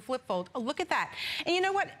find with the flip fold. Oh, look at that. And you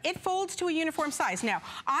know what? It folds to a uniform size. Now,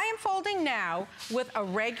 I am folding now with a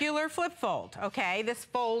regular flip fold, okay? This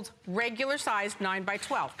folds regular size 9 by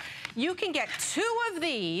 12. You can get 2 of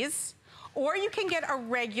these, or you can get a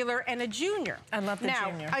regular and a junior. I love the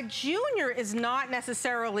junior. Now, a junior is not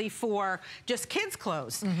necessarily for just kids'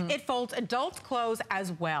 clothes. It folds adult clothes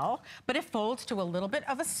as well, but it folds to a little bit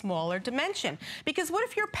of a smaller dimension. Because what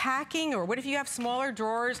if you're packing, or what if you have smaller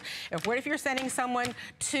drawers, or what if you're sending someone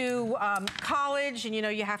to college and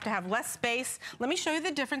you have to have less space? Let me show you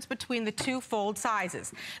the difference between the two fold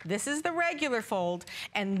sizes. This is the regular fold,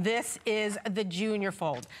 and this is the junior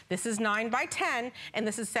fold. This is 9 by 10, and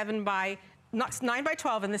this is 7 by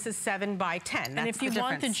 12, and this is 7 by 10. And if you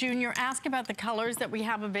want the junior, ask about the colors that we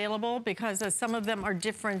have available, because some of them are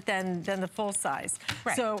different than the full size.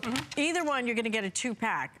 Right. So either one, you're going to get a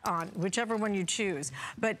 2-pack on, whichever one you choose.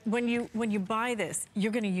 But when you buy this,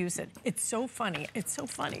 you're going to use it. It's so funny. It's so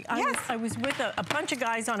funny. Yes. I was with a bunch of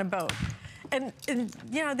guys on a boat, and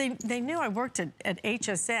they knew I worked at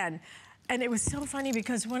HSN. And it was so funny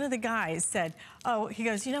because one of the guys said, oh, he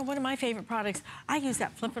goes, one of my favorite products, I use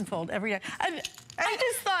that flip and fold every day. And I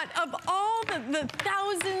just thought of all the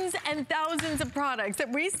thousands and thousands of products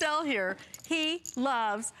that we sell here, he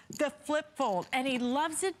loves the flip fold. And he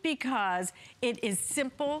loves it because it is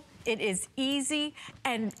simple, it is easy,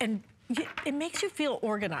 and it makes you feel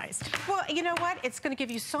organized. Well, you know what? It's going to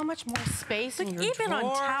give you so much more space in your even drawers.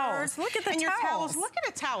 on towels. Look at the and towels. Look at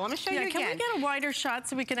a towel. Let me show you again. Can we get a wider shot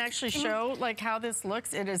so we can actually show like how this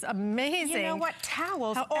looks? It is amazing. You know what?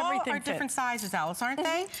 Towels all are different sizes, Alice, aren't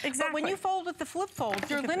they? Exactly. But when you fold with the flip fold,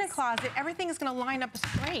 your linen closet, everything is going to line up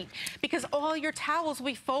straight because all your towels will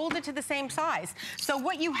be folded to the same size. So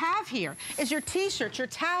what you have here is your t-shirts, your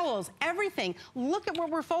towels, everything. Look at what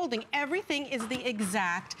we're folding. Everything is the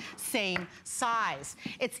exact same size.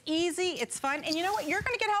 It's easy, it's fun, and you know what? You're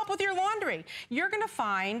going to get help with your laundry. You're going to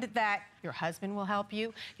find that your husband will help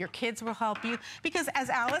you, your kids will help you, because as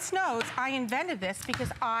Alice knows, I invented this because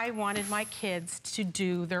I wanted my kids to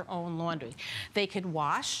do their own laundry. They could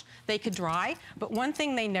wash, they could dry, but one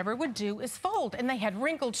thing they never would do is fold, and they had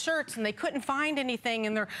wrinkled shirts, and they couldn't find anything,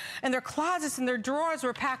 and their closets and their drawers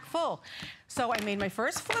were packed full. So I made my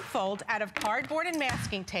first flip fold out of cardboard and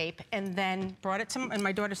masking tape, and then brought it to, and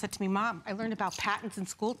my daughter said to me, Mom, I learned about patents in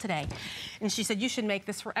school today. And she said, you should make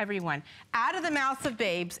this for everyone. Out of the mouths of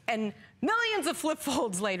babes, and millions of flip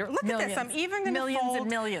folds later. Look at this, I'm even gonna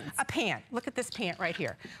fold a pant. Look at this pant right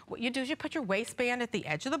here. What you do is you put your waistband at the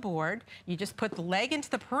edge of the board, you just put the leg into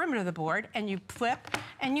the perimeter of the board, and you flip,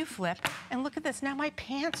 and look at this. Now my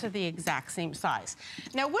pants are the exact same size.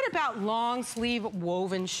 Now what about long sleeve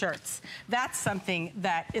woven shirts? That's something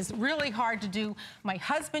that is really hard to do. My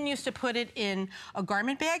husband used to put it in a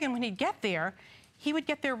garment bag, and when he'd get there, he would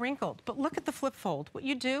get there wrinkled. But look at the flip fold. What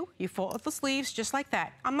you do, you fold the sleeves just like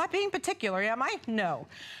that. I'm not being particular, am I? No.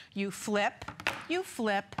 You flip,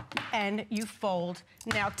 and you fold.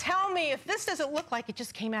 Now tell me if this doesn't look like it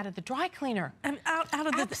just came out of the dry cleaner. And out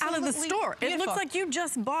of the store. Beautiful. It looks like you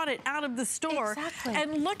just bought it out of the store. Exactly.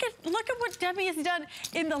 And look at what Debbie has done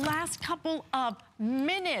in the last couple of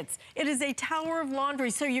minutes. It is a tower of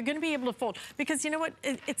laundry, so you're going to be able to fold. Because you know what?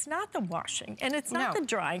 It's not the washing, and it's not the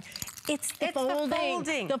drying. It's the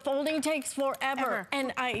folding. The folding takes forever.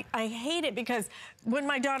 And I hate it because when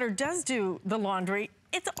my daughter does do the laundry,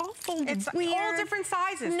 it's all folded weird. All different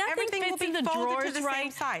sizes. Nothing Everything fits will be in the folded drawers to the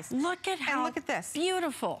same size. Look at how look at this.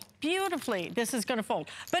 Beautifully this is going to fold.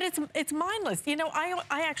 But it's mindless. You know, I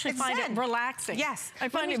actually find it relaxing. Yes. I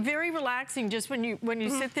find it very relaxing just when you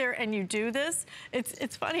sit there and you do this.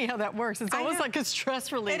 It's funny how that works. It's almost like a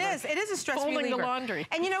stress reliever. It is a stress reliever. Folding the laundry.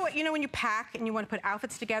 And you know what? You know when you pack and you want to put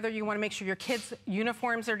outfits together, you want to make sure your kids'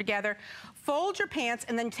 uniforms are together. Fold your pants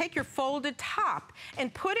and then take your folded top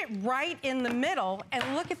and put it right in the middle, and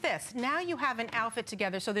look at this. Now you have an outfit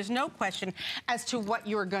together, so there's no question as to what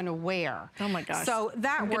you're going to wear. Oh my gosh. So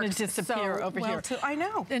that I'm works going to disappear so over well here. Too. I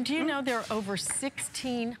know. And do you know there are over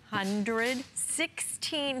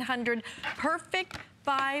 1,600 perfect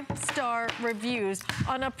 5-star reviews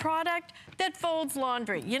on a product that folds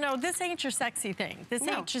laundry. You know, this ain't your sexy thing. This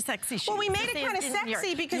ain't your sexy shit. Well, we made it kind of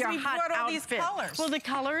sexy because we brought all these colors. Well, the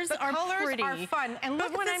colors are pretty. Are fun. And look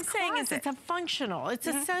but what at I'm this saying is closet. it's a functional, it's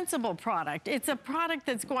a sensible product. It's a product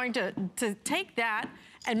that's going to take that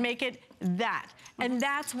and make it that. And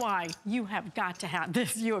that's why you have got to have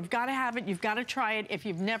this. You have got to have it. You've got to try it if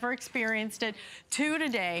you've never experienced it. 2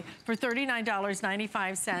 today for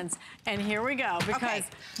 $39.95. And here we go, because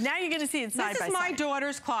now you're going to see it side by side. This is my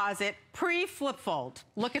daughter's closet, pre-flip fold.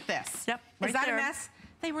 Look at this. Yep. Is that a mess?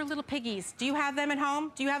 They were little piggies. Do you have them at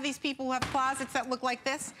home? Do you have these people who have closets that look like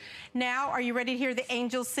this? Now, are you ready to hear the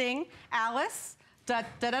angels sing? Alice? Da,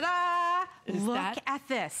 da, da, da. Look at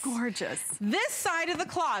this. Gorgeous. This side of the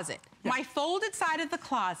closet My folded side of the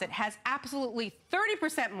closet has absolutely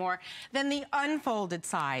 30% more than the unfolded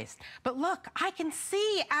size. But look, I can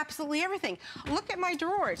see absolutely everything. Look at my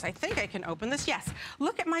drawers. I think I can open this. Yes.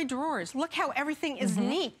 Look at my drawers. Look how everything is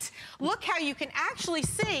neat. Look how you can actually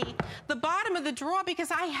see the bottom of the drawer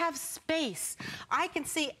because I have space. I can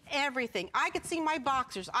see everything. I could see my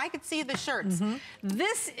boxers. I could see the shirts.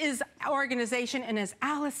 This is organization, and as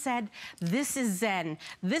Alice said, this is Zen.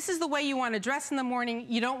 This is the way you want to dress in the morning.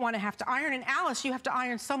 You don't want to have to iron. And Alice, you have to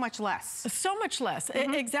iron so much less. So much less,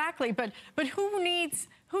 exactly. But who needs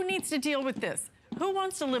to deal with this? Who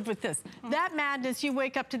wants to live with this? That madness, you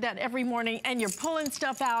wake up to that every morning and you're pulling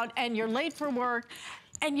stuff out and you're late for work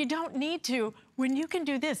and you don't need to when you can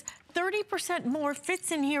do this. 30% more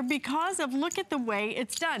fits in here because of, look at the way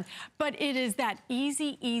it's done. But it is that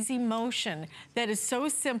easy, easy motion that is so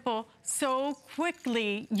simple, so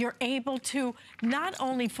quickly you're able to not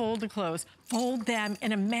only fold the clothes, fold them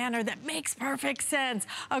in a manner that makes perfect sense.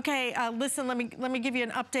 Okay, listen, let me give you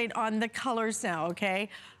an update on the colors now, okay?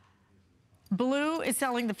 Blue is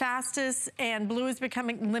selling the fastest and blue is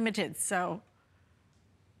becoming limited, so.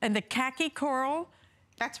 And the khaki coral,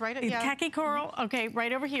 that's right. Khaki coral, okay,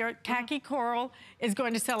 right over here. Khaki coral is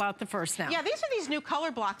going to sell out the first now. Yeah, these are these new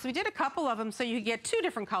color blocks. We did a couple of them so you get 2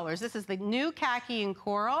 different colors. This is the new khaki and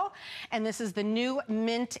coral, and this is the new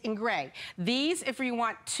mint and gray. These, if you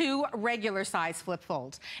want 2 regular size flip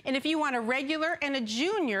folds. And if you want a regular and a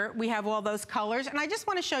junior, we have all those colors. And I just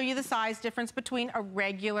want to show you the size difference between a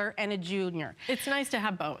regular and a junior. It's nice to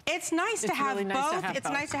have both. It's nice to have both. It's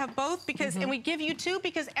nice to have both because, and we give you 2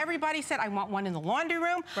 because everybody said, I want one in the laundry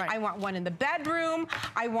room. Right. I want one in the bedroom.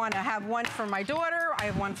 I want to have one for my daughter. I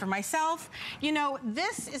have one for myself. You know,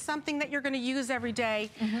 this is something that you're going to use every day.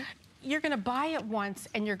 You're going to buy it once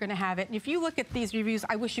and you're going to have it. And if you look at these reviews,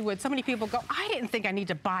 I wish you would. So many people go, I didn't think I need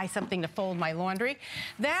to buy something to fold my laundry.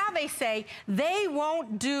 Now they say they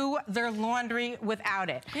won't do their laundry without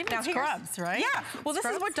it. Now scrubs, right? Yeah. Well, this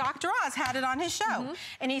is what Dr. Oz had it on his show.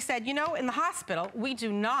 And he said, you know, in the hospital, we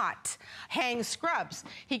do not hang scrubs.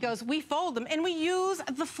 He goes, we fold them and we use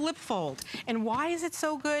the flip fold. And why is it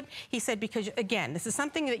so good? He said, because again, this is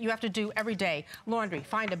something that you have to do every day. Laundry.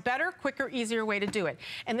 Find a better, quicker, easier way to do it.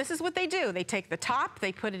 And this is what they do. They take the top,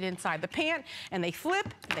 they put it inside the pant, and they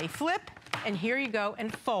flip, and here you go,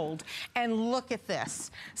 and fold. And look at this.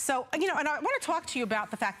 So, you know, and I want to talk to you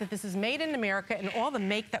about the fact that this is made in America and all the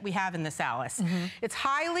make that we have in this, Alice. It's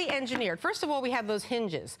highly engineered. First of all, we have those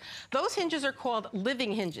hinges. Those hinges are called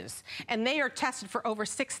living hinges, and they are tested for over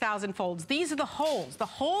 6,000 folds. These are the holes. The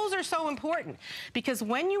holes are so important because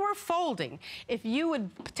when you are folding, if you would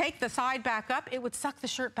take the side back up, it would suck the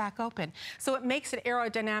shirt back open. So it makes it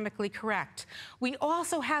aerodynamically correct. We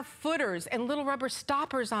also have footers and little rubber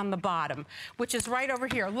stoppers on the bottom, which is right over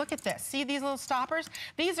here. Look at this. See these little stoppers?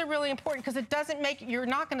 These are really important because it doesn't make, you're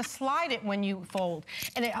not going to slide it when you fold.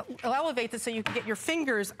 And it elevates it so you can get your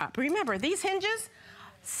fingers up. Remember, these hinges,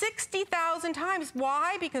 60,000 times.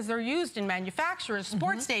 Why? Because they're used in manufacturers,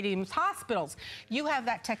 sports stadiums, hospitals. You have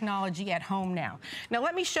that technology at home now. Now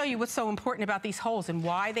let me show you what's so important about these holes and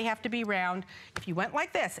why they have to be round. If you went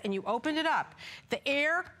like this and you opened it up, the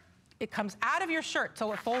air, it comes out of your shirt,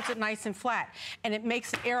 so it folds it nice and flat, and it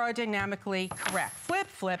makes it aerodynamically correct. Flip,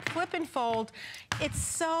 flip, flip and fold. It's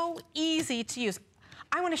so easy to use.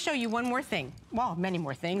 I want to show you one more thing. Well, many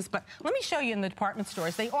more things, but let me show you in the department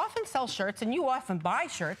stores. They often sell shirts, and you often buy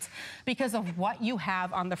shirts because of what you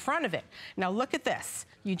have on the front of it. Now look at this.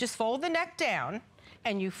 You just fold the neck down,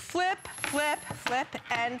 and you flip, flip, flip,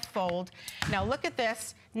 and fold. Now look at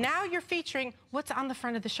this. Now you're featuring what's on the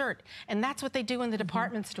front of the shirt. And that's what they do in the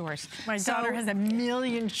department stores. My daughter has a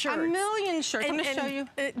million shirts. A million shirts. I'm gonna show you.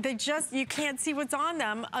 You can't see what's on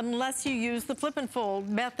them unless you use the flip and fold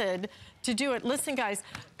method to do it. Listen, guys,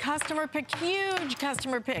 customer pick, huge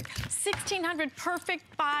customer pick. 1,600 perfect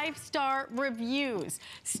 5-star reviews.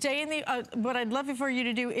 Stay in the, what I'd love for you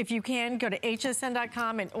to do, if you can, go to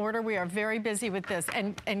hsn.com and order. We are very busy with this,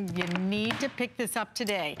 and you need to pick this up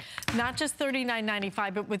today. Not just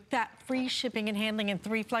 $39.95, but with that free shipping and handling and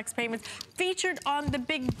 3 flex payments, featured on the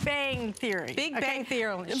Big Bang Theory. Big Bang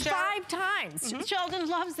Theory. 5 times. Sheldon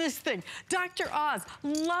loves this thing. Dr. Oz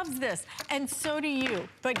loves this, and so do you.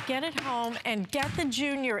 But get it home and get the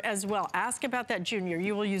junior as well. Ask about that junior.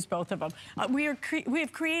 You will use both of them. We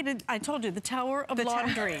have created, I told you, the Tower of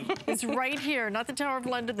Laundry. It's right here, not the Tower of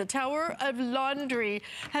London. The Tower of Laundry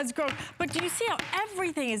has grown. But do you see how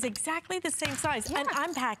everything is exactly the same size? Yeah. And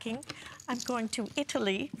I'm packing. I'm going to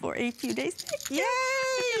Italy for a few days. Yay!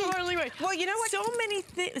 Well, you know what?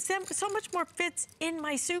 So much more fits in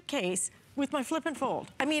my suitcase with my flip and fold.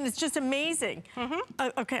 I mean, it's just amazing.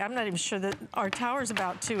 Okay, I'm not even sure that our tower's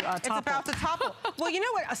about to topple. It's about to topple. Well, you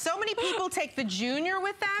know what? So many people take the junior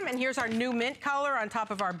with them, and here's our new mint color on top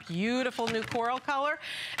of our beautiful new coral color,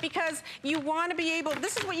 because you want to be able,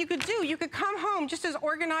 this is what you could do. You could come home just as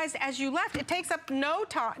organized as you left. It takes up no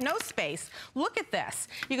space. Look at this.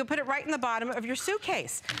 You can put it right in the bottom of your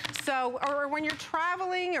suitcase. So, or when you're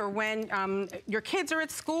traveling, or when your kids are at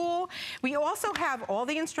school. We also have all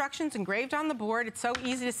the instructions engraved on the board. It's so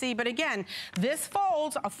easy to see. But again, this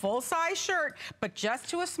folds a full-size shirt, but just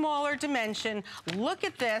to a smaller dimension. Look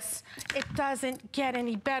at this. It doesn't get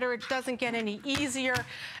any better. It doesn't get any easier.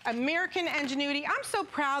 American ingenuity. I'm so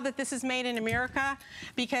proud that this is made in America,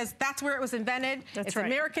 because that's where it was invented. It's right.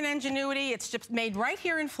 American ingenuity. It's just made right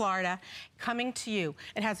here in Florida, coming to you.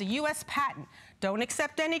 It has a U.S. patent. Don't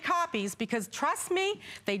accept any copies, because trust me,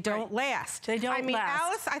 they don't last. They don't last.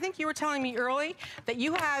 Alice, I think you were telling me early that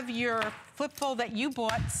you have your flip fold that you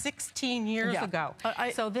bought 16 years ago.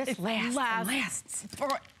 So this lasts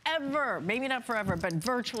forever. Maybe not forever, but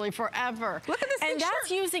virtually forever. Look at this And that's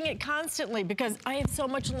using it constantly, because I have so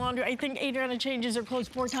much laundry. I think Adriana changes her clothes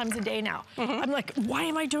 4 times a day now. I'm like, why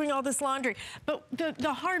am I doing all this laundry? But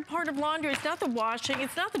the hard part of laundry is not the washing,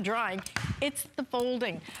 it's not the drying, it's the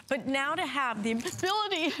folding. But now to have the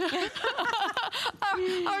ability,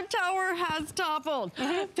 our tower has toppled.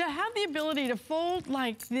 To have the ability to fold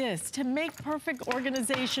like this, to make perfect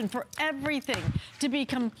organization for everything, to be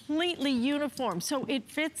completely uniform, so it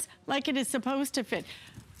fits like it is supposed to fit.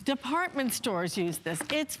 Department stores use this.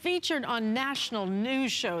 It's featured on national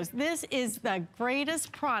news shows. This is the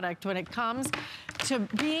greatest product when it comes to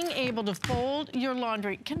being able to fold your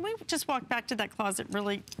laundry. Can we just walk back to that closet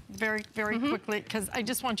really very quickly? Because I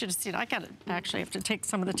just want you to see it. I gotta actually have to take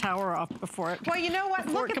some of the tower off before it. Well, you know what?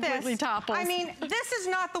 Look at completely this. Topples. I mean, this is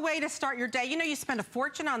not the way to start your day. You know, you spend a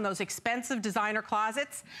fortune on those expensive designer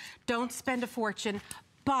closets. Don't spend a fortune.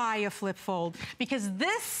 Buy a flip fold, because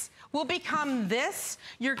this will become this.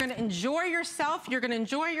 You're gonna enjoy yourself, you're gonna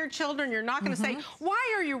enjoy your children, you're not gonna say,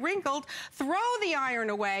 why are you wrinkled? Throw the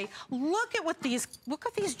iron away. Look at what these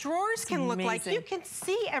drawers can look like. You can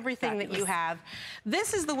see everything that you have.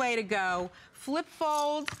 This is the way to go. Flip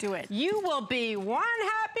fold. Do it. You will be one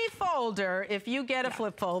happy folder if you get a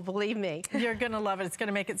flip fold, believe me. You're gonna love it. It's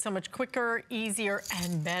gonna make it so much quicker, easier,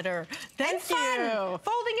 and better. Thank you.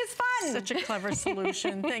 Folding is fun. Such a clever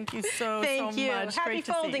solution. Thank you so much. Happy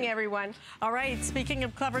folding, everyone. All right, speaking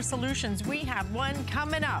of clever solutions, we have one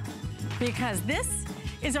coming up, because this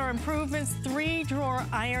is our Improvements 3-drawer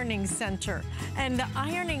ironing center. And the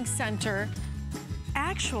ironing center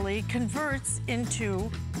actually converts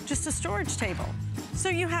into just a storage table. So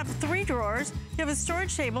you have 3 drawers, you have a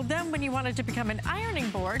storage table, then when you want it to become an ironing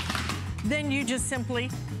board, then you just simply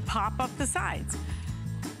pop up the sides.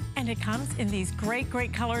 And it comes in these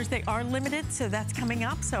great colors. They are limited, so that's coming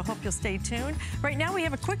up, so hope you'll stay tuned. Right now we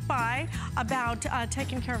have a quick buy about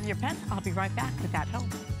taking care of your pet. I'll be right back with that help.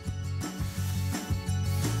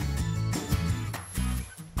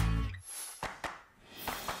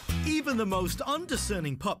 Even the most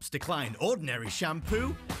undiscerning pups decline ordinary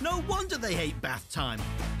shampoo. No wonder they hate bath time.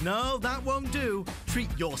 No, that won't do. Treat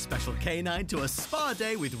your special canine to a spa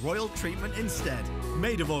day with Royal Treatment instead.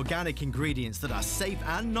 Made of organic ingredients that are safe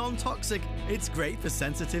and non-toxic, it's great for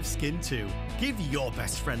sensitive skin too. Give your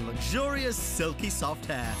best friend luxurious, silky soft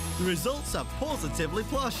hair. The results are positively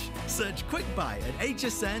plush. Search Quick Buy at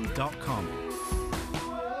hsn.com.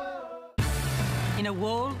 In a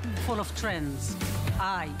world full of trends,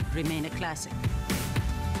 I remain a classic.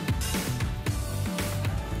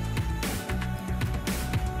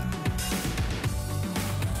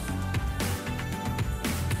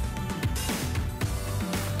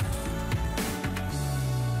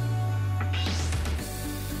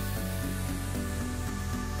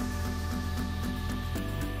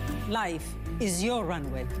 Life is your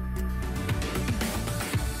runway.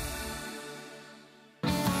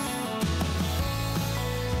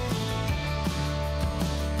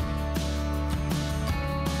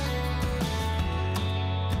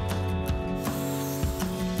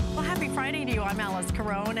 I'm Alice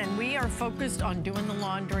Carone, and we are focused on doing the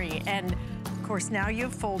laundry. And of course, now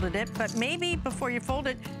you've folded it, but maybe before you fold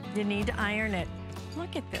it, you need to iron it.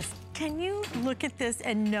 Look at this. Can you look at this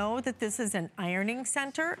and know that this is an ironing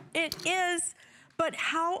center? It is. But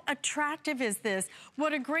how attractive is this?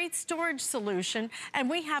 What a great storage solution.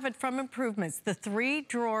 And we have it from Improvements, the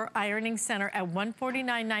 3-drawer ironing center at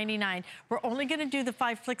 $149.99. We're only gonna do the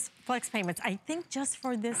 5 flex payments, I think just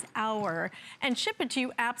for this hour, and ship it to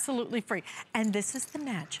you absolutely free. And this is the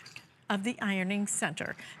magic of the ironing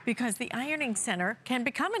center, because the ironing center can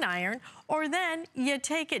become an iron, or then you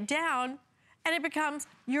take it down and it becomes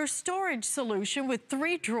your storage solution with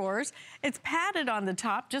 3 drawers. It's padded on the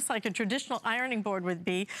top, just like a traditional ironing board would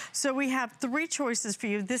be. So we have 3 choices for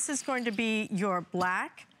you. This is going to be your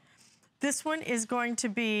black. This one is going to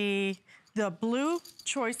be the blue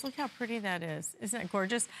choice. Look how pretty that is. Isn't that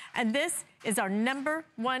gorgeous? And this is our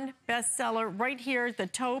 #1 bestseller right here, the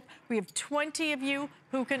taupe. We have 20 of you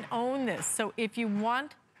who can own this. So if you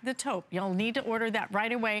want the taupe, you'll need to order that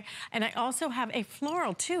right away. And I also have a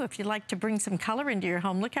floral too, if you'd like to bring some color into your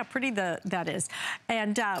home. Look how pretty that is.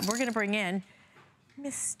 And we're gonna bring in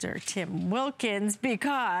Mr. Tim Wilkins,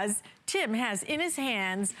 because Tim has in his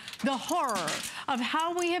hands the horror of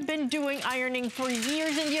how we have been doing ironing for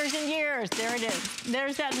years and years and years. There it is.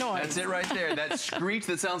 There's that noise. That's it right there. That screech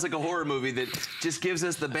that sounds like a horror movie that just gives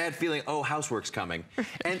us the bad feeling, oh, housework's coming.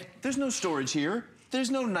 And there's no storage here. There's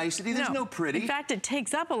no nicety. There's no pretty. In fact, it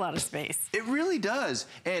takes up a lot of space. It really does.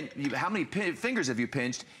 And how many fingers have you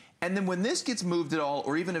pinched? And then when this gets moved at all,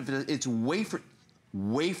 or even if it's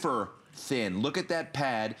wafer thin. Look at that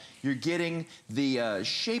pad. You're getting the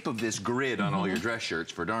shape of this grid on all your dress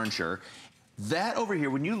shirts, for darn sure. That over here,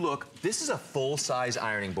 when you look, this is a full-size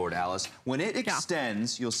ironing board, Alice. When it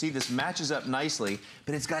extends, you'll see this matches up nicely,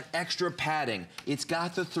 but it's got extra padding. It's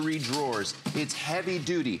got the 3 drawers. It's heavy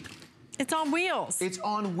duty. It's on wheels. It's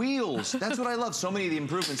on wheels. That's what I love. So many of the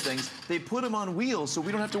improvements things, they put them on wheels so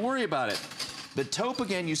we don't have to worry about it. The taupe,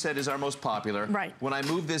 again, you said is our most popular. Right. When I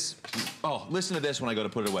move this, oh, listen to this when I go to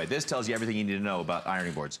put it away. This tells you everything you need to know about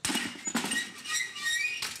ironing boards.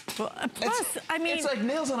 Well, plus, I mean, it's like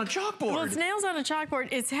nails on a chalkboard. Well, it's nails on a chalkboard.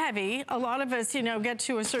 It's heavy. A lot of us, you know, get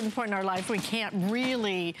to a certain point in our life, we can't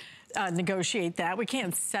really negotiate that. We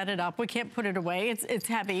can't set it up. We can't put it away. It's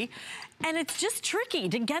heavy. And it's just tricky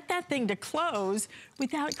to get that thing to close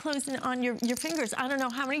without closing on your fingers. I don't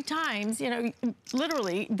know how many times, you know,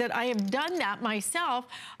 literally, that I have done that myself.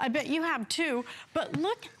 I bet you have too. But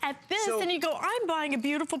look at this, and you go, I'm buying a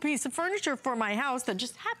beautiful piece of furniture for my house that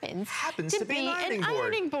just happens to be an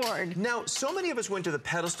ironing board. Now, so many of us went to the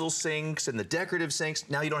pedestal sinks and the decorative sinks.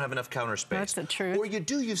 Now you don't have enough counter space. That's the truth. Or you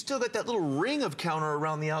do, you've still got that little ring of counter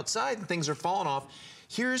around the outside and things are falling off.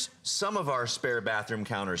 Here's some of our spare bathroom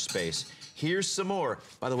counter space. Here's some more.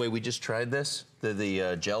 By the way, we just tried this,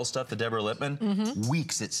 the gel stuff, the Deborah Lippmann.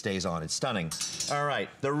 Weeks it stays on. It's stunning. All right,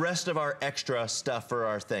 the rest of our extra stuff for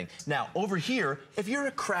our thing. Now, over here, if you're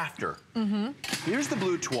a crafter, here's the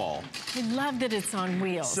blue toile. I love that it's on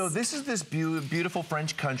wheels. So this is this beautiful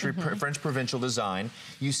French country, French provincial design.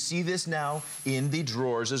 You see this now in the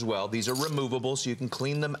drawers as well. These are removable, so you can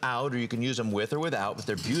clean them out or you can use them with or without, but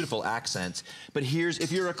they're beautiful accents. But here's,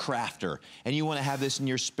 if you're a crafter and you want to have this in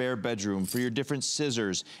your spare bedroom for your different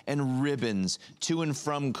scissors and ribbons, to and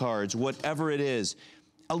from cards, whatever it is,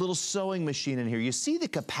 a little sewing machine in here. You see the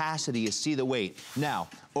capacity, you see the weight. Now,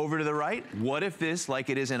 over to the right, what if this, like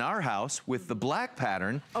it is in our house with the black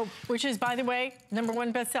pattern. Oh, which is, by the way,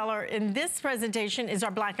 #1 bestseller in this presentation is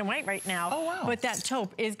our black and white right now. Oh, wow. But that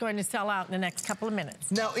taupe is going to sell out in the next couple of minutes.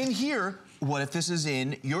 Now, in here, what if this is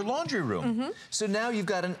in your laundry room? So now you've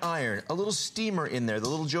got an iron, a little steamer in there, the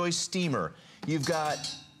little Joy steamer. You've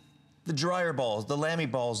got the dryer balls, the lammy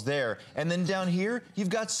balls there. And then down here, you've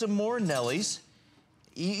got some more Nellies.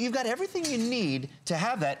 You've got everything you need to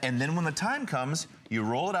have that. And then when the time comes, you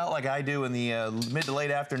roll it out like I do in the mid to late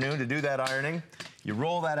afternoon to do that ironing. You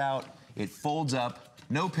roll that out, it folds up,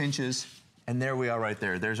 no pinches, and there we are right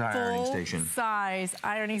there. There's our ironing station. Full-size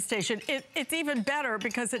ironing station. It's even better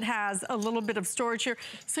because it has a little bit of storage here,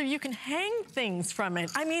 so you can hang things from it.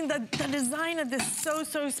 I mean, the design of this is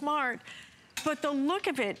so smart. But the look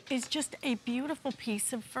of it is just a beautiful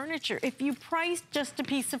piece of furniture. If you priced just a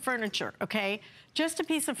piece of furniture, okay, just a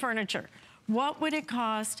piece of furniture, what would it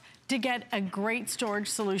cost to get a great storage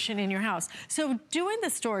solution in your house? So doing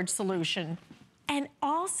the storage solution and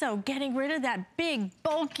also getting rid of that big,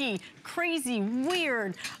 bulky, crazy,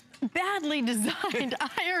 weird, badly designed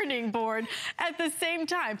ironing board at the same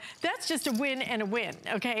time. That's just a win and a win,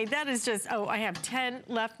 okay? That is just, oh, I have 10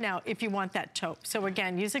 left now if you want that taupe. So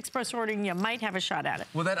again, use express ordering, you might have a shot at it.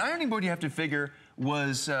 Well, that ironing board, you have to figure,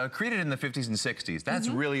 was created in the 50s and 60s. That's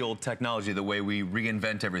really old technology, the way we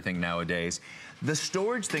reinvent everything nowadays. The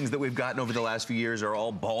storage things that we've gotten over the last few years are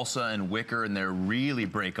all balsa and wicker, and they're really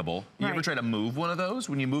breakable. You ever try to move one of those?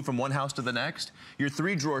 When you move from one house to the next, your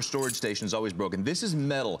 3-drawer storage station is always broken. This is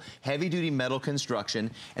metal, heavy-duty metal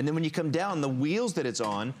construction, and then when you come down, the wheels that it's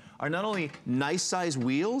on are not only nice-size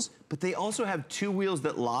wheels, but they also have 2 wheels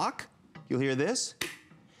that lock. You'll hear this.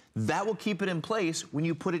 That will keep it in place when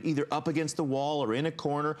you put it either up against the wall or in a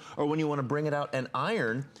corner, or when you want to bring it out and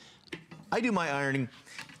iron. I do my ironing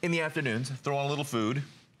in the afternoons, throw on a little food,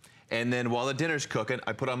 And then while the dinner's cooking,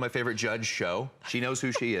 I put on my favorite Judge show. She knows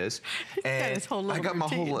who she is. And his whole little I got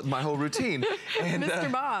my whole routine. And,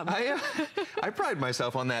 Mr. Bob. I pride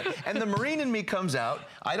myself on that. And the Marine in me comes out.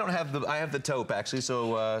 I have the taupe actually,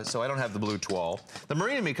 so I don't have the blue toile. The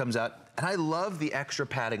Marine in me comes out, and I love the extra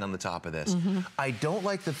padding on the top of this. I don't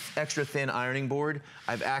like the extra thin ironing board.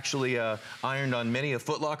 I've actually ironed on many a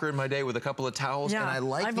Foot Locker in my day with a couple of towels, and I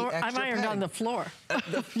like the extra I've ironed padding. on the floor.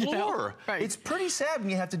 The floor. Right. It's pretty sad when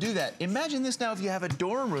you have to do that. Imagine this now if you have a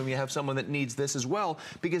dorm room, you have someone that needs this as well,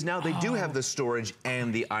 because now they do have the storage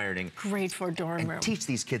and the ironing. Great for a dorm room. Teach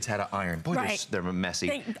these kids how to iron. Boy, they're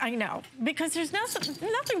messy. I know, because there's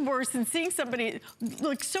nothing worse than seeing somebody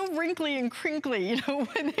look so wrinkly and crinkly, you know,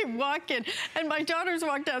 when they walk in. And my daughter's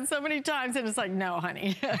walked out so many times, and it's like, no,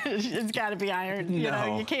 honey, it's got to be ironed. You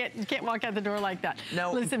know, you can't walk out the door like that.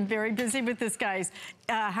 No. Listen, very busy with this, guys.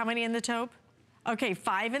 How many in the taupe? Okay,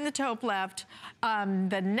 5 in the taupe left.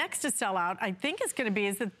 The next to sell out, I think is going to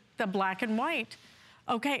be the black and white.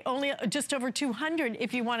 Okay, only just over 200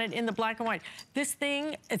 if you want it in the black and white. This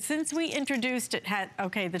thing, since we introduced it,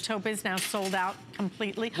 okay, the taupe is now sold out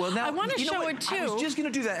completely. Well, now, I want to show it too. I was just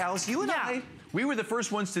going to do that, Alice. You and I, we were the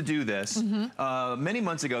first ones to do this many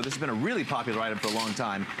months ago. This has been a really popular item for a long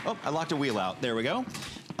time. Oh, I locked a wheel out. There we go.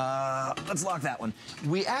 Let's lock that one.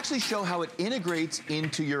 We actually show how it integrates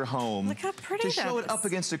into your home. Look how pretty to show it up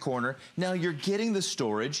against a corner. Now you're getting the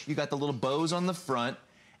storage. You got the little bows on the front.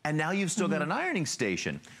 And now you've still got an ironing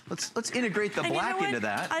station. Let's integrate the black into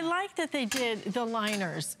that. I like that they did the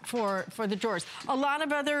liners for the drawers. A lot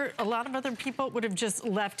of other people would have just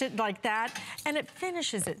left it like that, and it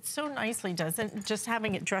finishes it so nicely, doesn't? Just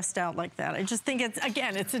having it dressed out like that. I just think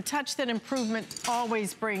it's a touch that improvement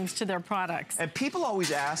always brings to their products. And people always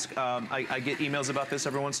ask, I get emails about this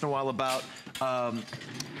every once in a while about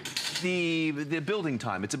the building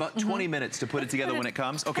time. It's about 20 minutes to put it together when it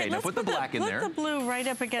comes. Okay, now put the black in there. Put the blue right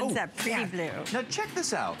up against that pretty blue. Now check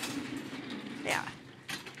this out. Yeah.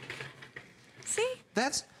 See?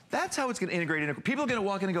 That's how it's going to integrate in. People are going to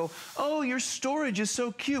walk in and go, oh, your storage is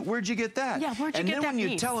so cute. Where'd you get that? Yeah, where'd you get that And then when you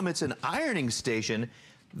piece? tell them it's an ironing station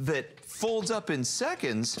that folds up in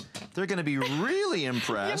seconds, they're going to be really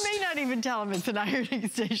impressed. You may not even tell them it's an ironing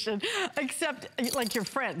station, except like your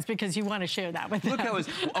friends, because you want to share that with them. Look how it's,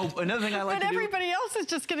 another thing I like to do. But everybody else is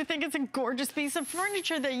just going to think it's a gorgeous piece of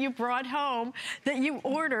furniture that you brought home, that you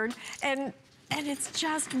ordered, and it's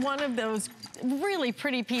just one of those really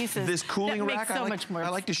pretty pieces. This cooling rack, I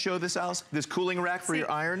like to show this, Alice. This cooling rack for your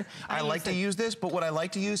iron. I like to use this, but what I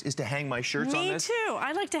like to use is to hang my shirts on this. Me too.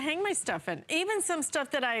 I like to hang my stuff in. Even some stuff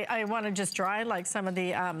that I want to just dry, like some of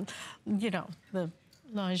the, you know, the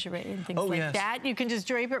lingerie and things like that. You can just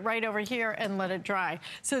drape it right over here and let it dry.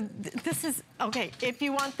 So this is, okay, if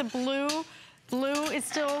you want the blue is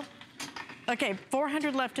still, okay,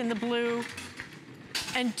 400 left in the blue.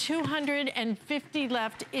 And 250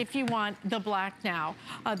 left if you want the black now.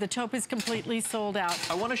 The taupe is completely sold out.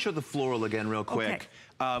 I want to show the floral again real quick.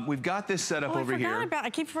 Okay. We've got this set up over here. I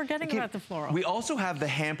keep forgetting about the floral. We also have the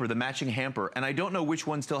hamper, the matching hamper, and I don't know which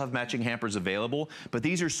ones still have matching hampers available, but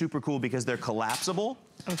these are super cool because they're collapsible.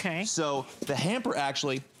 Okay. So the hamper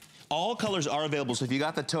actually, all colors are available. So if you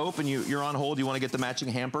got the taupe and you're on hold, you want to get the matching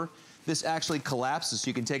hamper, this actually collapses. So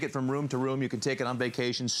you can take it from room to room. You can take it on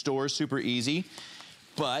vacation, store, super easy.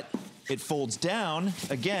 But it folds down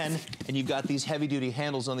again, and you've got these heavy-duty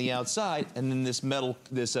handles on the outside, and then this metal,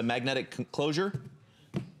 this magnetic closure.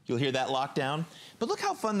 You'll hear that lock down. But look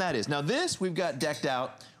how fun that is. Now this we've got decked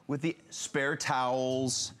out with the spare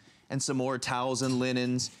towels and some more towels and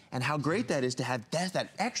linens, and how great that is to have that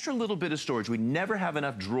extra little bit of storage. We never have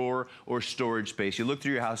enough drawer or storage space. You look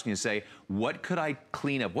through your house and you say, what could I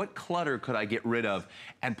clean up? What clutter could I get rid of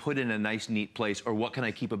and put in a nice, neat place? Or what can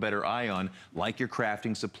I keep a better eye on? Like your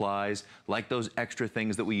crafting supplies, like those extra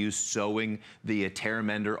things that we use, sewing, the tear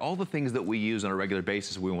mender, all the things that we use on a regular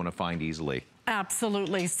basis we want to find easily.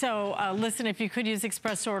 Absolutely. So listen, if you could use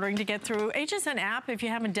express ordering to get through HSN app, if you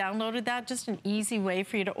haven't downloaded that, just an easy way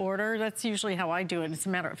for you to order. That's usually how I do it. It's a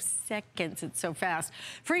matter of seconds. It's so fast.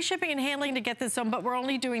 Free shipping and handling to get this home, but we're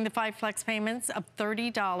only doing the 5 flex payments of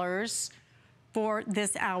 $30 for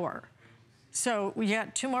this hour. So we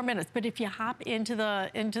got 2 more minutes. But if you hop into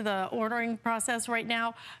the ordering process right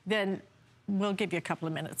now, then we'll give you a couple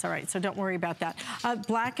of minutes, all right? So don't worry about that.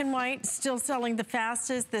 Black and white, still selling the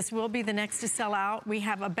fastest. This will be the next to sell out. We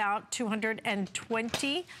have about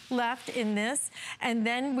 220 left in this. And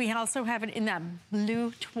then we also have it in that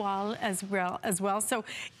blue toile as well. So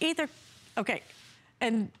either, okay,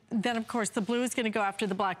 And then, of course, the blue is going to go after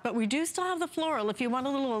the black. But we do still have the floral. If you want a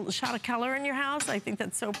little shot of color in your house, I think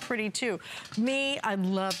that's so pretty, too. Me, I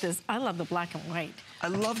love this. I love the black and white. I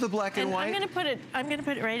love the black and white. I'm going to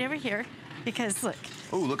put it right over here because, look.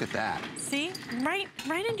 Oh, look at that. See? Right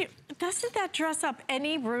in your... Doesn't that dress up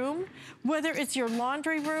any room? Whether it's your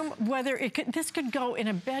laundry room, this could go in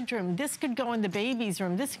a bedroom, this could go in the baby's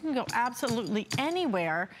room, this can go absolutely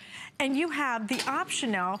anywhere. And you have the option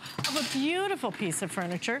now of a beautiful piece of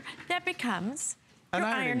furniture that becomes your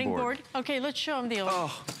ironing board. Okay, let's show them the old.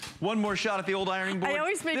 Oh, one more shot at the old ironing board. I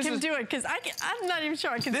always make him do it because I'm not even sure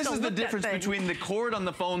I can This still is the lift that difference thing. between the cord on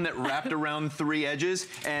the phone that wrapped around 3 edges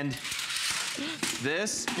and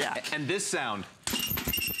this and this sound.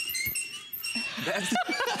 That's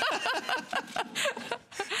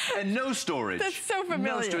and no storage. That's so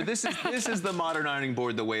familiar. No storage. This is the modern ironing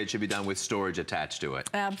board the way it should be done with storage attached to it.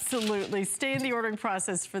 Absolutely. Stay in the ordering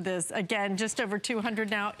process for this. Again, just over 200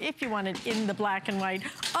 now. If you want it in the black and white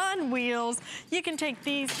on wheels, you can take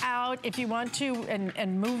these out if you want to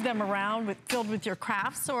and move them around filled with your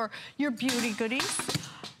crafts or your beauty goodies.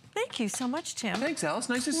 Thank you so much, Tim. Thanks, Alice.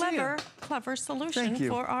 Nice to see you. Clever solution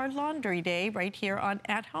for our laundry day right here on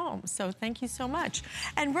At Home. So thank you so much.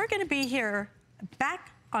 And we're going to be here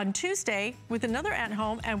back on Tuesday with another At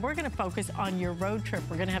Home, and we're going to focus on your road trip.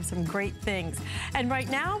 We're going to have some great things. And right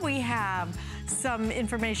now we have some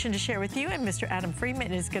information to share with you, and Mr. Adam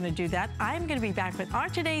Freeman is going to do that. I'm going to be back with our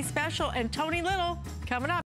Today's Special and Tony Little coming up.